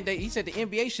should mandate. He said the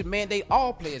NBA should mandate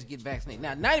all players get vaccinated.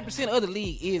 Now, 90% of the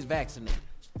league is vaccinated.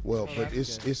 Well, but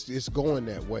it's going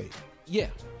that way Yeah.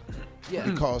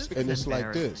 because It's and it's like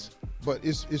embarrassing. this. But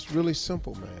it's really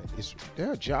simple, man.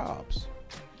 There are jobs.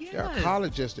 There are Yes.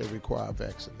 colleges that require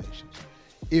vaccinations.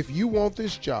 If you want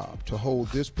this job to hold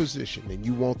this position and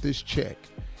you want this check,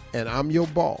 and I'm your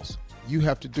boss, you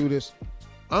have to do this.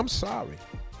 I'm sorry.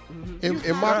 In my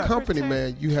gotta company, protect-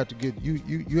 man, you have to get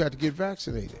you have to get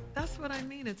vaccinated. That's what I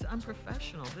mean. It's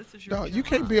unprofessional. This is your No, job. you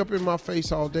can't be up in my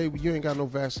face all day when you ain't got no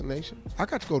vaccination. I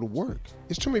got to go to work.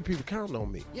 It's too many people counting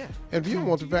on me. Yeah. And if you don't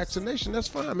want the vaccination, that's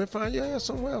fine, man. Find your ass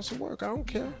somewhere else to work. I don't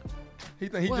care. He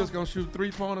think he just gonna shoot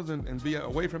 3-pointers and be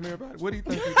away from everybody? What do you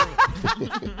think he's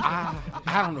doing? I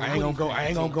don't know. I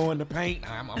ain't gonna go in the paint.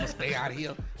 I'm gonna stay out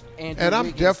here. And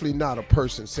I'm definitely not a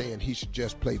person saying he should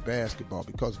just play basketball,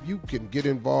 because if you can get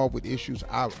involved with issues,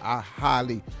 I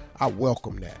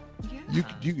welcome that. Yeah.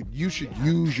 You should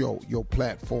use your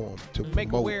platform to make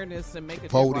promote awareness and make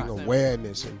voting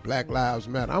awareness and Black Lives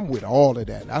Matter. I'm with all of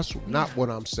that. That's not what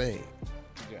I'm saying.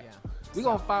 Yeah. We're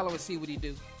gonna follow and see what he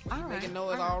do. All He right. making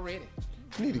noise already.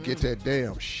 You need to get that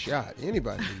damn shot.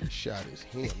 Anybody need a shot is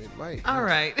him. It might. All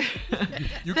right.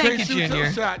 You Thank can't you, shoot Junior.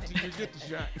 your shot till you get the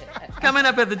shot. Coming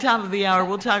up at the top of the hour,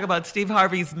 we'll talk about Steve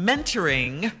Harvey's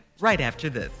mentoring right after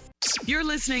this. You're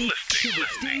listening to the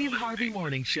Steve Harvey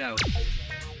Morning Show.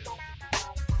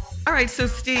 All right, so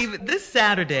Steve, this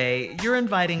Saturday, you're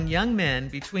inviting young men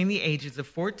between the ages of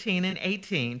 14 and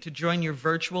 18 to join your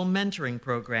virtual mentoring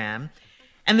program.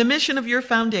 And the mission of your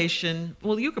foundation,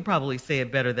 well, you could probably say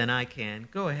it better than I can.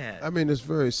 Go ahead. I mean, it's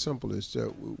very simple. It's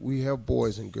that we have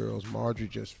boys and girls. Marjorie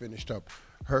just finished up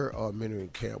her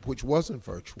mentoring camp, which wasn't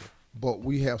virtual. But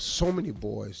we have so many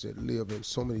boys that live in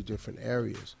so many different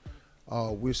areas.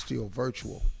 We're still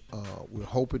virtual. We're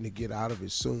hoping to get out of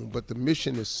it soon. But the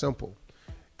mission is simple.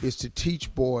 It's to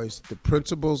teach boys the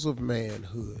principles of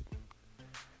manhood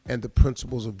and the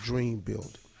principles of dream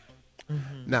building.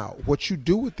 Now, what you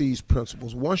do with these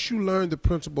principles, once you learn the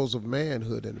principles of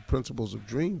manhood and the principles of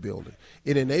dream building,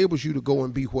 it enables you to go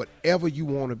and be whatever you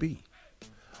want to be.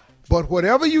 But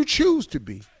whatever you choose to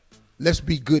be, let's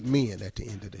be good men at the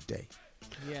end of the day.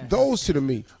 Yes. Those, to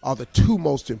me, are the two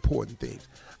most important things.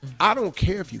 I don't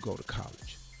care if you go to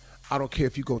college. I don't care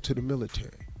if you go to the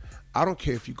military. I don't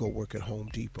care if you go work at Home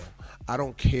Depot. I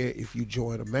don't care if you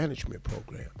join a management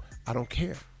program. I don't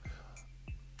care.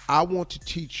 I want to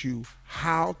teach you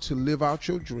how to live out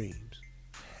your dreams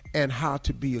and how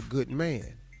to be a good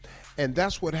man. And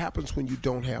that's what happens when you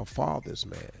don't have fathers,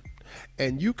 man.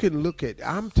 And you can look at,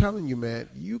 I'm telling you, man,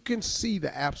 you can see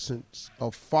the absence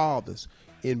of fathers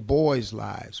in boys'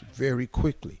 lives very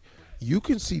quickly. You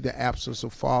can see the absence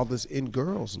of fathers in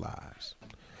girls' lives.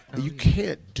 And you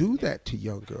can't do that to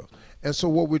young girls. And so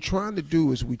what we're trying to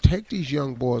do is we take these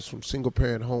young boys from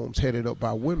single-parent homes headed up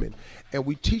by women, and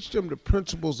we teach them the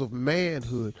principles of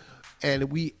manhood, and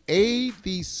we aid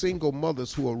these single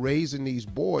mothers who are raising these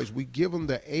boys. We give them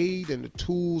the aid and the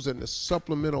tools and the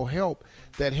supplemental help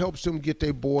that helps them get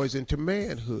their boys into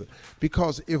manhood.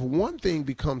 Because if one thing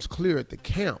becomes clear at the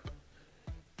camp,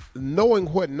 knowing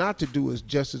what not to do is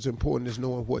just as important as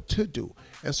knowing what to do.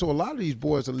 And so a lot of these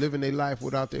boys are living their life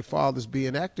without their fathers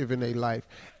being active in their life,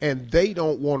 and they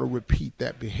don't want to repeat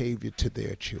that behavior to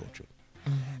their children.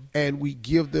 And we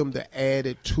give them the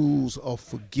added tools of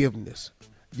forgiveness,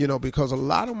 because a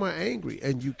lot of them are angry,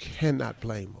 and you cannot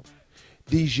blame them.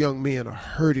 These young men are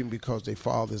hurting because their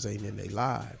fathers ain't in their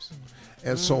lives.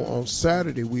 And so on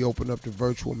Saturday, we open up the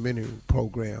virtual mentoring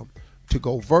program to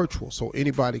go virtual so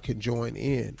anybody can join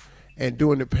in. And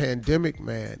during the pandemic,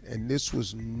 man, and this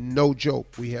was no joke,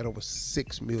 we had over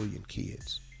 6 million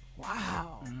kids.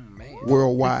 Wow. Man.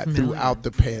 Worldwide throughout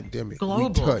the pandemic. Global.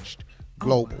 We touched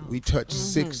global. wow. We touched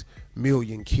 6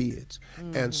 million kids.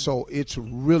 And so it's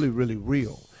really, really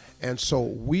real. And so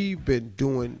we've been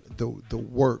doing the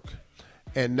work,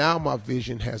 and now my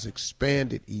vision has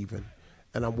expanded even,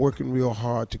 and I'm working real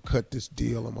hard to cut this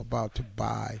deal. I'm about to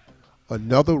buy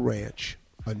another ranch,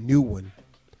 a new one,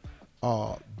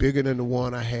 bigger than the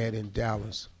one I had in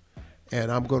Dallas, and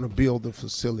I'm going to build the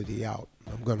facility out.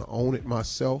 I'm going to own it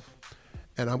myself,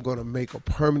 and I'm going to make a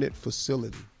permanent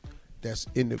facility that's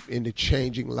in the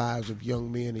changing lives of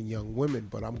young men and young women.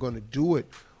 But I'm going to do it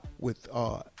with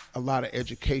a lot of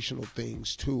educational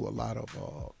things too, a lot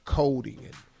of coding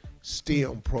and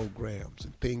STEM programs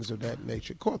and things of that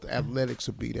nature. Of course, the athletics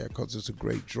will be there because it's a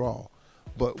great draw.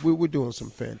 But we're doing some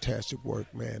fantastic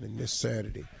work, man, and this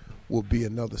Saturday will be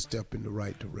another step in the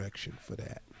right direction for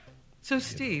that. So,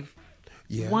 Steve,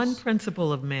 Yes. one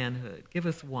principle of manhood. Give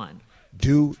us one.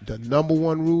 Do the number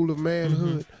one rule of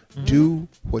manhood, do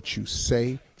what you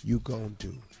say you gonna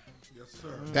do. Yes,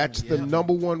 sir. That's the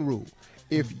number one rule.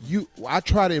 I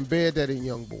try to embed that in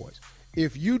young boys.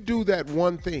 If you do that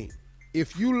one thing,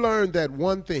 if you learn that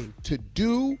one thing, to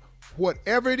do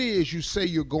whatever it is you say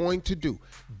you're going to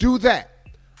do that.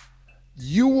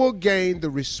 You will gain the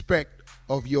respect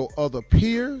of your other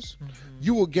peers.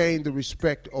 You will gain the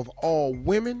respect of all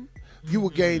women. You will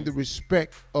gain the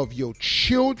respect of your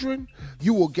children.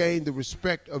 You will gain the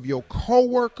respect of your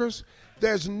coworkers.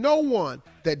 There's no one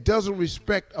that doesn't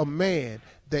respect a man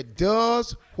that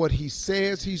does what he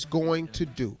says he's going to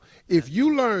do. If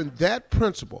you learn that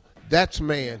principle, that's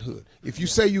manhood. If you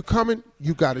say you're coming,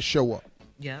 you got to show up.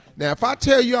 Yep. Now, if I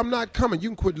tell you I'm not coming, you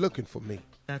can quit looking for me.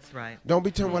 That's right. Don't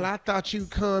be telling, well, I thought you'd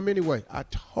come anyway. I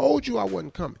told you I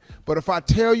wasn't coming. But if I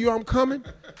tell you I'm coming,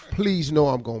 please know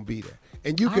I'm going to be there.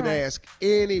 And you can ask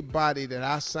anybody that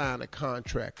I sign a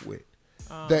contract with.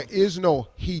 There is no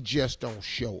he just don't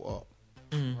show up.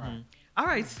 Mm-hmm. Right. All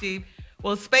right, Steve.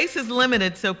 Well, space is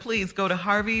limited, so please go to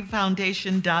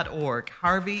harveyfoundation.org,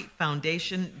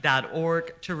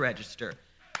 harveyfoundation.org to register.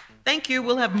 Thank you.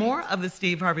 We'll have more of the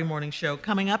Steve Harvey Morning Show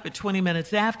coming up at 20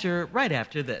 minutes after, right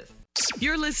after this.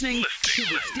 You're listening to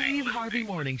the Steve Harvey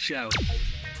Morning Show.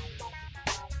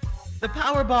 The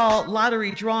Powerball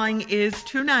lottery drawing is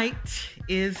tonight,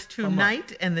 and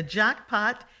the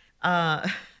jackpot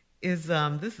is,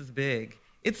 this is big.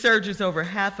 It surges over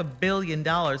 $500 million.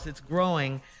 It's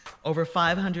growing over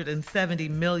 $570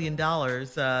 million.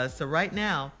 So right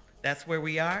now, that's where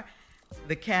we are.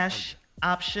 The cash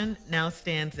option now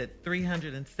stands at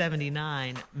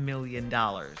 $379 million.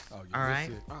 All right?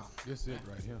 This it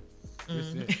right here.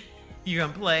 Mm-hmm. You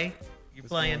gonna play? You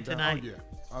playing tonight?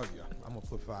 Oh yeah. I'm gonna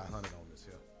put 500 on this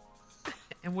here.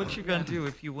 And what you gonna do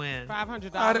if you win?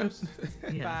 $500.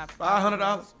 Yeah.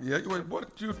 $500. Yeah. What?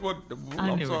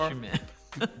 I knew what you meant.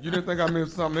 You didn't think I meant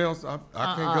something else? I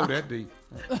can't go that deep.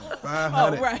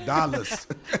 $500. Right.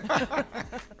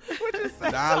 What you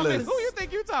say? Dollars. Who you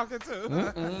think you talking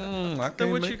to? I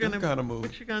can't make that kind of move.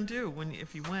 What you gonna do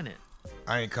if you win it?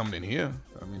 I ain't coming in here.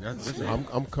 I mean, that's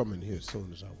I'm coming here as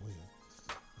soon as I win.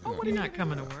 Oh, what are you not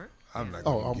coming to work? I'm not.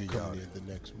 I'm coming in the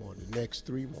next morning, next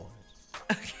 3 mornings.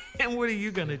 And what are you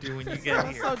gonna do when you get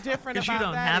here? What's so different about you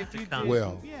don't that have if to you come.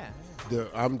 Well, yeah.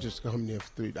 I'm just coming there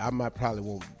for 3. I might probably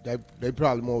won't. They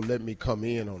probably won't let me come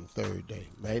in on the 3rd day.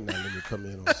 May not let me come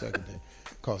in on the 2nd day,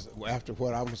 because after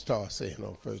what I'm gonna start saying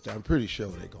on the 1st day, I'm pretty sure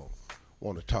they're gonna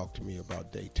want to talk to me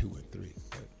about day 2 and 3.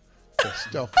 But the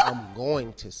stuff I'm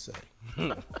going to say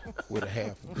with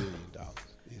 $500 million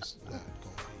is not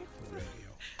going to be for radio,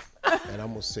 and I'm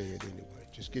gonna say it anyway.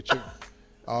 Just get your.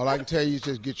 All I can tell you is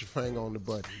just get your finger on the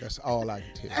button. That's all I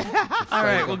can tell you. All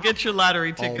right, we'll get your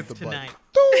lottery tickets tonight.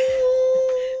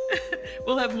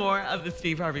 We'll have more of the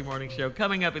Steve Harvey Morning Show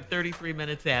coming up at 33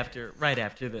 minutes after, right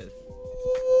after this.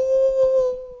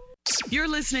 You're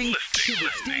listening to the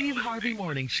Steve Harvey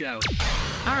Morning Show.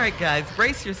 All right, guys,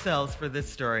 brace yourselves for this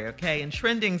story, okay? In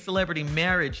trending celebrity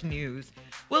marriage news,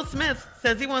 Will Smith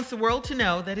says he wants the world to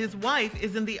know that his wife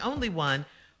isn't the only one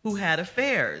who had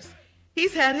affairs.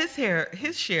 He's had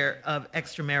his share of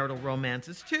extramarital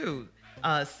romances, too.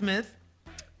 Smith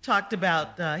talked to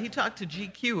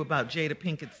GQ about Jada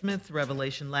Pinkett Smith's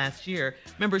revelation last year.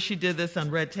 Remember, she did this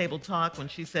on Red Table Talk when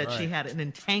she said she had an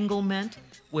entanglement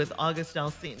with August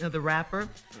Alsina, the rapper.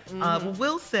 Well,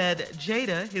 Will said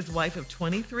Jada, his wife of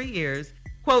 23 years,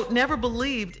 quote, never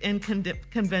believed in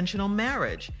conventional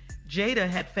marriage. Jada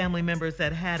had family members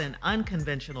that had an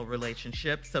unconventional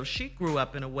relationship, so she grew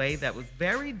up in a way that was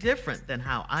very different than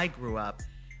how I grew up.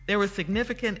 There were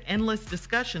significant, endless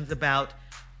discussions about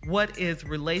what is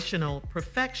relational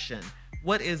perfection,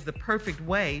 what is the perfect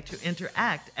way to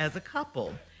interact as a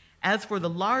couple. As for the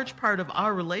large part of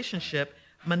our relationship,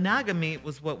 monogamy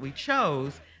was what we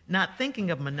chose, not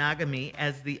thinking of monogamy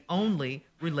as the only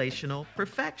relational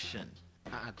perfection.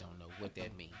 I don't know what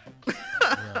that means.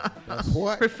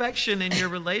 What? Perfection in your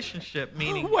relationship,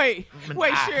 meaning Wait,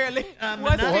 Shirley.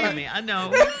 monogamy. I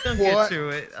know. Don't get to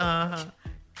it.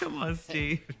 Come on,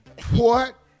 Steve.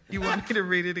 What? You want me to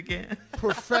read it again?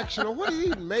 Perfectional. What are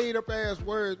these made up ass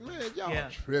words, man? Y'all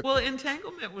tripping. Well,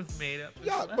 entanglement was made up.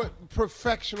 Yeah, but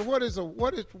perfection. What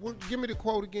give me the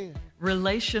quote again.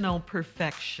 Relational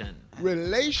perfection.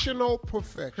 Relational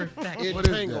perfection. Perfection.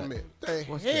 Entanglement. The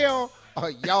hell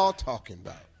are y'all talking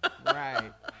about?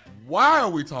 Right. Why are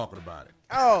we talking about it?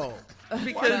 Oh,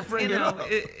 because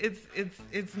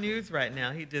it's news right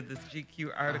now. He did this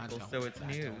GQ article, so it's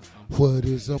news. What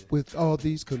is up with all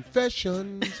these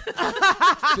confessions? Sick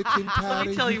and tired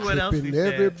me tell you what else he tripping.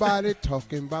 said. Everybody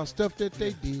talking about stuff that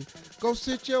they did. Go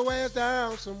sit your ass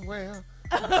down somewhere.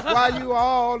 Why you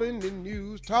all in the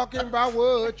news talking about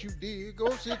what you did? Go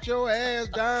sit your ass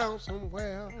down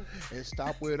somewhere and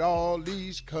stop with all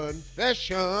these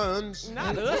confessions.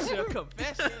 Not Usher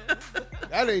confessions.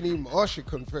 That ain't even Usher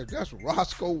confession. That's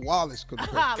Roscoe Wallace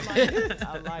confession.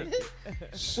 I like it.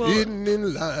 Sitting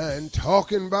in line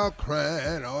talking about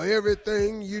crying or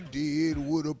everything you did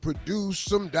would have produced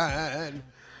some dying.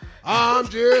 I'm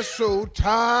just so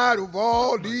tired of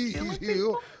all these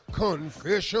here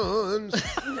confessions.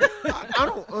 I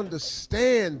don't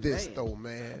understand this though,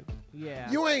 man.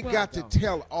 Yeah. You ain't got to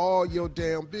tell all your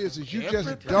damn business. You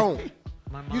just don't.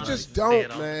 My You mom just used to say don't,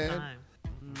 it all the man. time.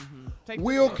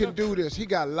 Will can do this. He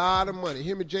got a lot of money.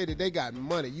 Him and Jada, they got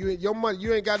money. Your money,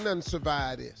 you ain't got nothing to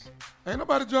survive this. Ain't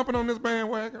nobody jumping on this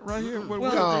bandwagon right here.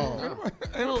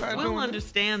 Will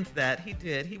understands that. He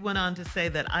did. He went on to say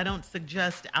that I don't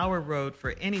suggest our road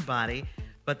for anybody,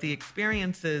 but the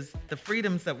experiences, the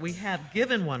freedoms that we have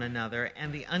given one another,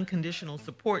 and the unconditional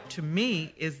support to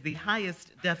me is the highest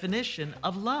definition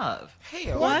of love.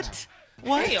 Hell. What?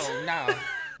 Hell no.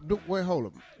 Wait, hold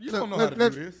up. You don't know how to do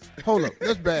this. Hold up.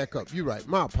 Let's back up. You're right.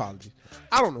 My apologies.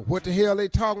 I don't know what the hell they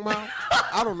talking about.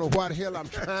 I don't know why the hell I'm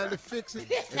trying to fix it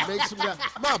and make some guy.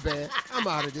 My bad. I'm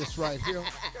out of this right here.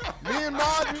 Me and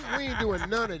Marjorie, we ain't doing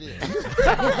none of this.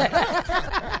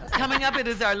 Coming up, it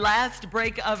is our last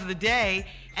break of the day.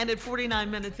 And at 49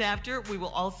 minutes after, we will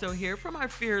also hear from our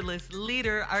fearless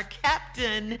leader, our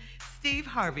captain, Steve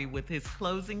Harvey, with his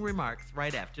closing remarks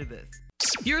right after this.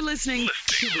 You're listening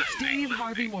to the Steve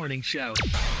Harvey Morning Show.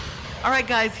 All right,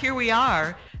 guys, here we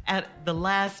are at the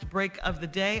last break of the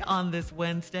day on this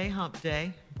Wednesday, hump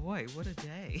day. Boy, what a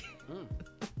day.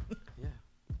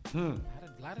 A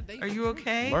Are you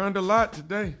okay? Learned a lot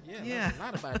today. Yeah. A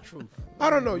lot about truth. I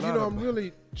don't know. I'm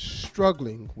really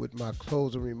struggling with my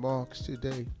closing remarks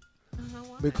today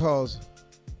because.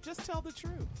 Just tell the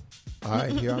truth. All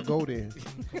right, here I go then.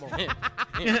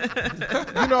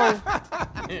 Come on.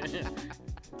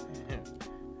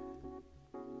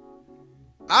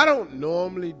 I don't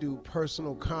normally do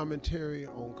personal commentary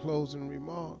on closing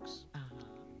remarks.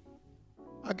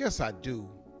 I guess I do.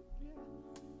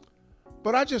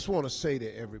 But I just want to say to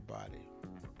everybody,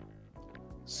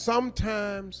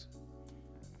 sometimes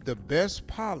the best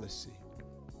policy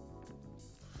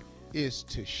is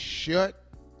to shut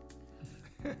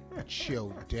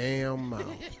your damn mouth.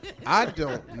 I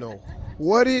don't know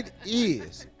what it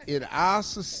is in our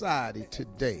society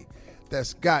today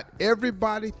that's got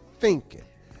everybody thinking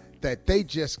that they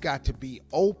just got to be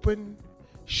open,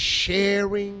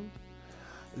 sharing,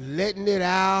 letting it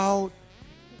out,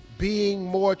 being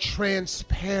more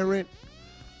transparent.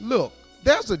 Look,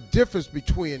 there's a difference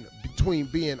between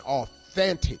being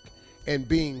authentic and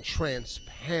being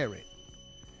transparent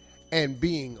and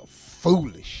being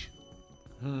foolish.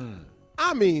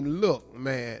 I mean, look,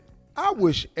 man, I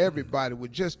wish everybody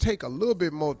would just take a little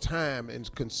bit more time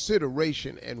and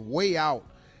consideration and weigh out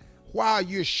while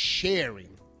you're sharing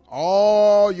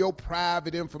all your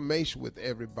private information with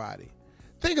everybody.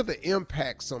 Think of the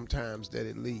impact sometimes that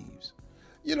it leaves.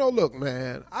 Look,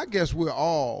 man, I guess we're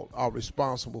all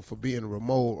responsible for being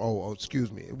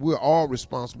we're all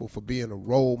responsible for being a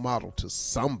role model to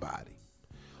somebody.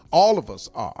 All of us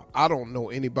are. I don't know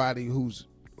anybody who's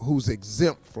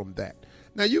exempt from that.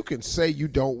 Now, you can say you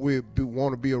don't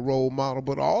want to be a role model,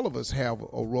 but all of us have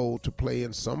a role to play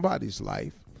in somebody's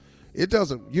life. You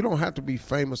don't have to be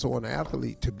famous or an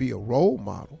athlete to be a role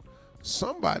model.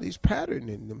 Somebody's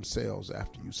patterning themselves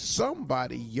after you.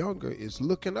 Somebody younger is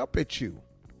looking up at you.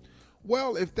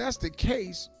 Well, if that's the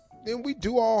case, then we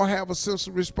do all have a sense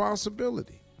of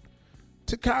responsibility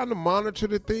to kind of monitor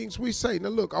the things we say. Now,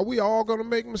 look, are we all going to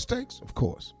make mistakes? Of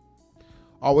course.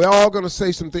 Are we all going to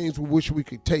say some things we wish we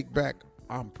could take back?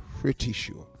 I'm pretty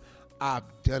sure. I've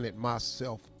done it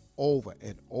myself over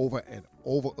and over and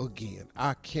over again.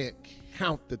 I can't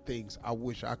count the things I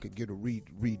wish I could get a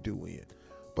redo in.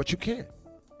 But you can't.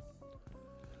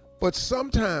 But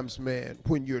sometimes, man,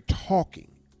 when you're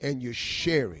talking and you're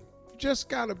sharing, you just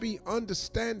got to be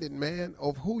understanding, man,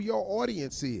 of who your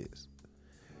audience is.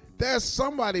 There's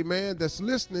somebody, man, that's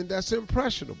listening that's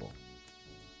impressionable.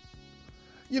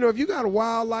 If you got a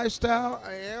wild lifestyle,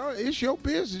 it's your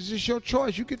business. It's your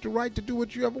choice. You get the right to do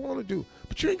what you ever want to do.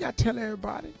 But you ain't got to tell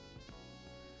everybody.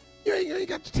 You ain't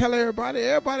got to tell everybody.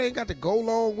 Everybody ain't got to go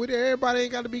along with it. Everybody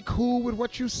ain't got to be cool with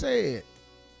what you said.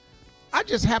 I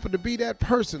just happen to be that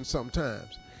person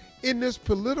sometimes. In this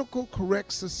political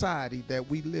correct society that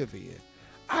we live in,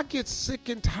 I get sick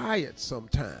and tired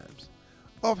sometimes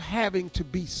of having to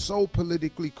be so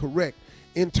politically correct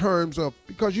in terms of,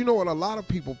 because you know what a lot of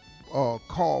people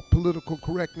call political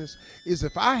correctness is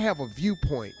if I have a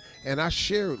viewpoint and I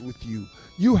share it with you,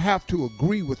 you have to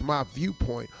agree with my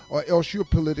viewpoint or else you're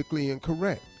politically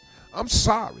incorrect. I'm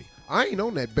sorry. I ain't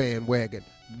on that bandwagon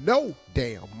no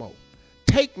damn more.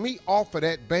 Take me off of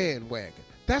that bandwagon.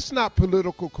 That's not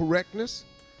political correctness.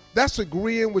 That's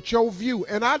agreeing with your view,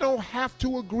 and I don't have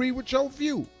to agree with your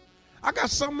view. I got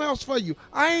something else for you.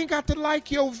 I ain't got to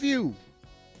like your view.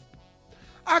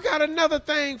 I got another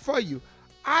thing for you.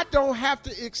 I don't have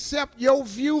to accept your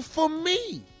view for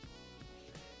me.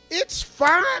 It's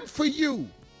fine for you.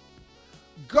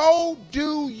 Go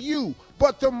do you.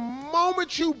 But the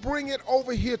moment you bring it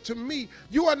over here to me,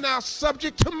 you are now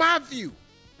subject to my view.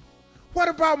 What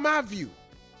about my view?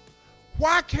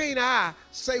 Why can't I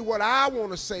say what I want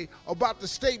to say about the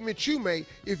statement you made?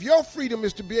 If your freedom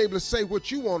is to be able to say what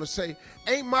you want to say,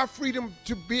 ain't my freedom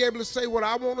to be able to say what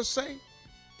I want to say?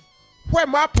 Where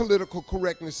my political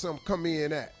correctness come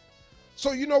in at?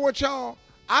 So you know what, y'all?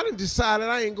 I done decided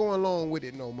I ain't going along with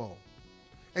it no more.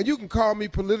 And you can call me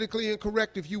politically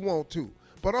incorrect if you want to.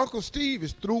 But Uncle Steve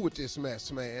is through with this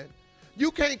mess, man. You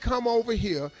can't come over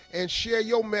here and share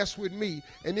your mess with me,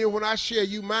 and then when I share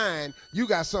you mine, you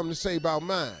got something to say about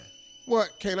mine. What,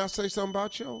 can't I say something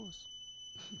about yours?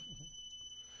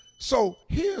 So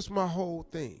here's my whole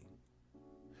thing.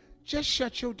 Just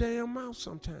shut your damn mouth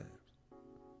sometimes.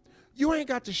 You ain't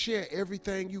got to share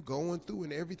everything you going through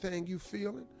and everything you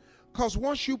feeling, because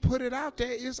once you put it out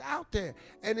there, it's out there,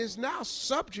 and it's now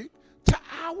subject to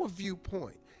our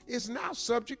viewpoint. It's now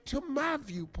subject to my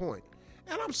viewpoint.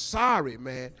 And I'm sorry,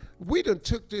 man. We done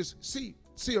took this. See,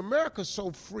 America's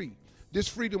so free, this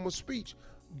freedom of speech,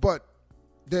 but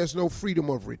there's no freedom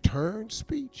of return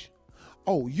speech.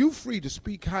 Oh, you free to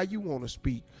speak how you want to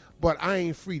speak, but I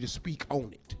ain't free to speak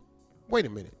on it. Wait a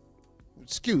minute.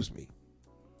 Excuse me.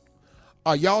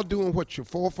 Are y'all doing what your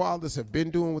forefathers have been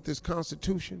doing with this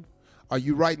Constitution? Are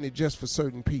you writing it just for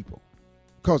certain people?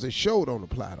 Because it sure don't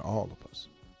apply to all of us.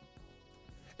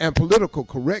 And political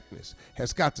correctness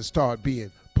has got to start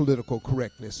being political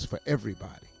correctness for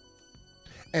everybody.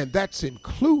 And that's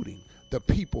including the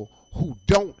people who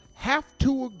don't have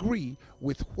to agree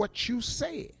with what you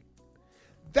said.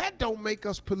 That don't make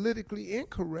us politically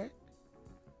incorrect.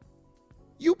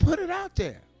 You put it out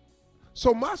there.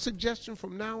 So my suggestion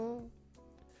from now on,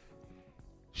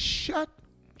 shut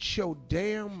your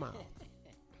damn mouth.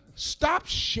 Stop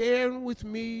sharing with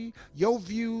me your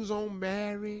views on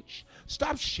marriage.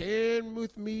 Stop sharing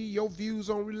with me your views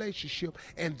on relationship.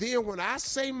 And then when I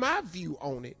say my view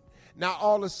on it, now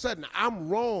all of a sudden I'm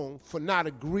wrong for not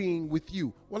agreeing with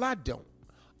you. Well, I don't.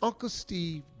 Uncle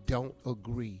Steve don't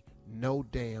agree no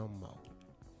damn more.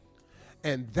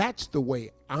 And that's the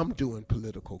way I'm doing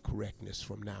political correctness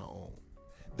from now on.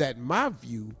 That my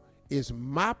view is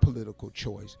my political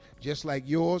choice, just like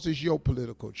yours is your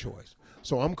political choice.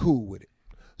 So I'm cool with it.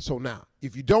 So now,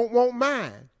 if you don't want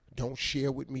mine, don't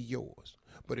share with me yours.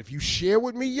 But if you share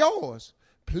with me yours,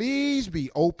 please be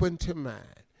open to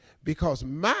mine, because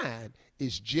mine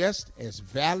is just as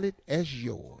valid as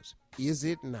yours, is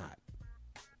it not?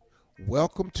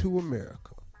 Welcome to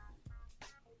America.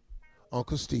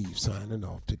 Uncle Steve signing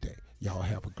off today. Y'all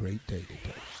have a great day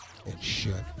today. And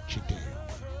shut your damn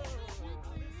mouth.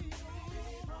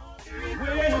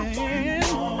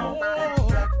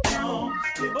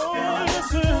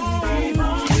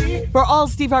 For all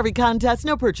Steve Harvey contests,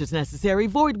 no purchase necessary,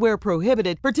 void where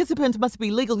prohibited. Participants must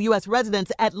be legal U.S.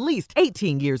 residents at least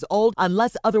 18 years old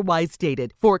unless otherwise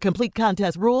stated. For complete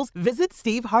contest rules, visit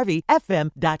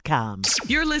SteveHarveyFM.com.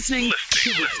 You're listening to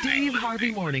the Steve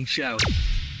Harvey Morning Show.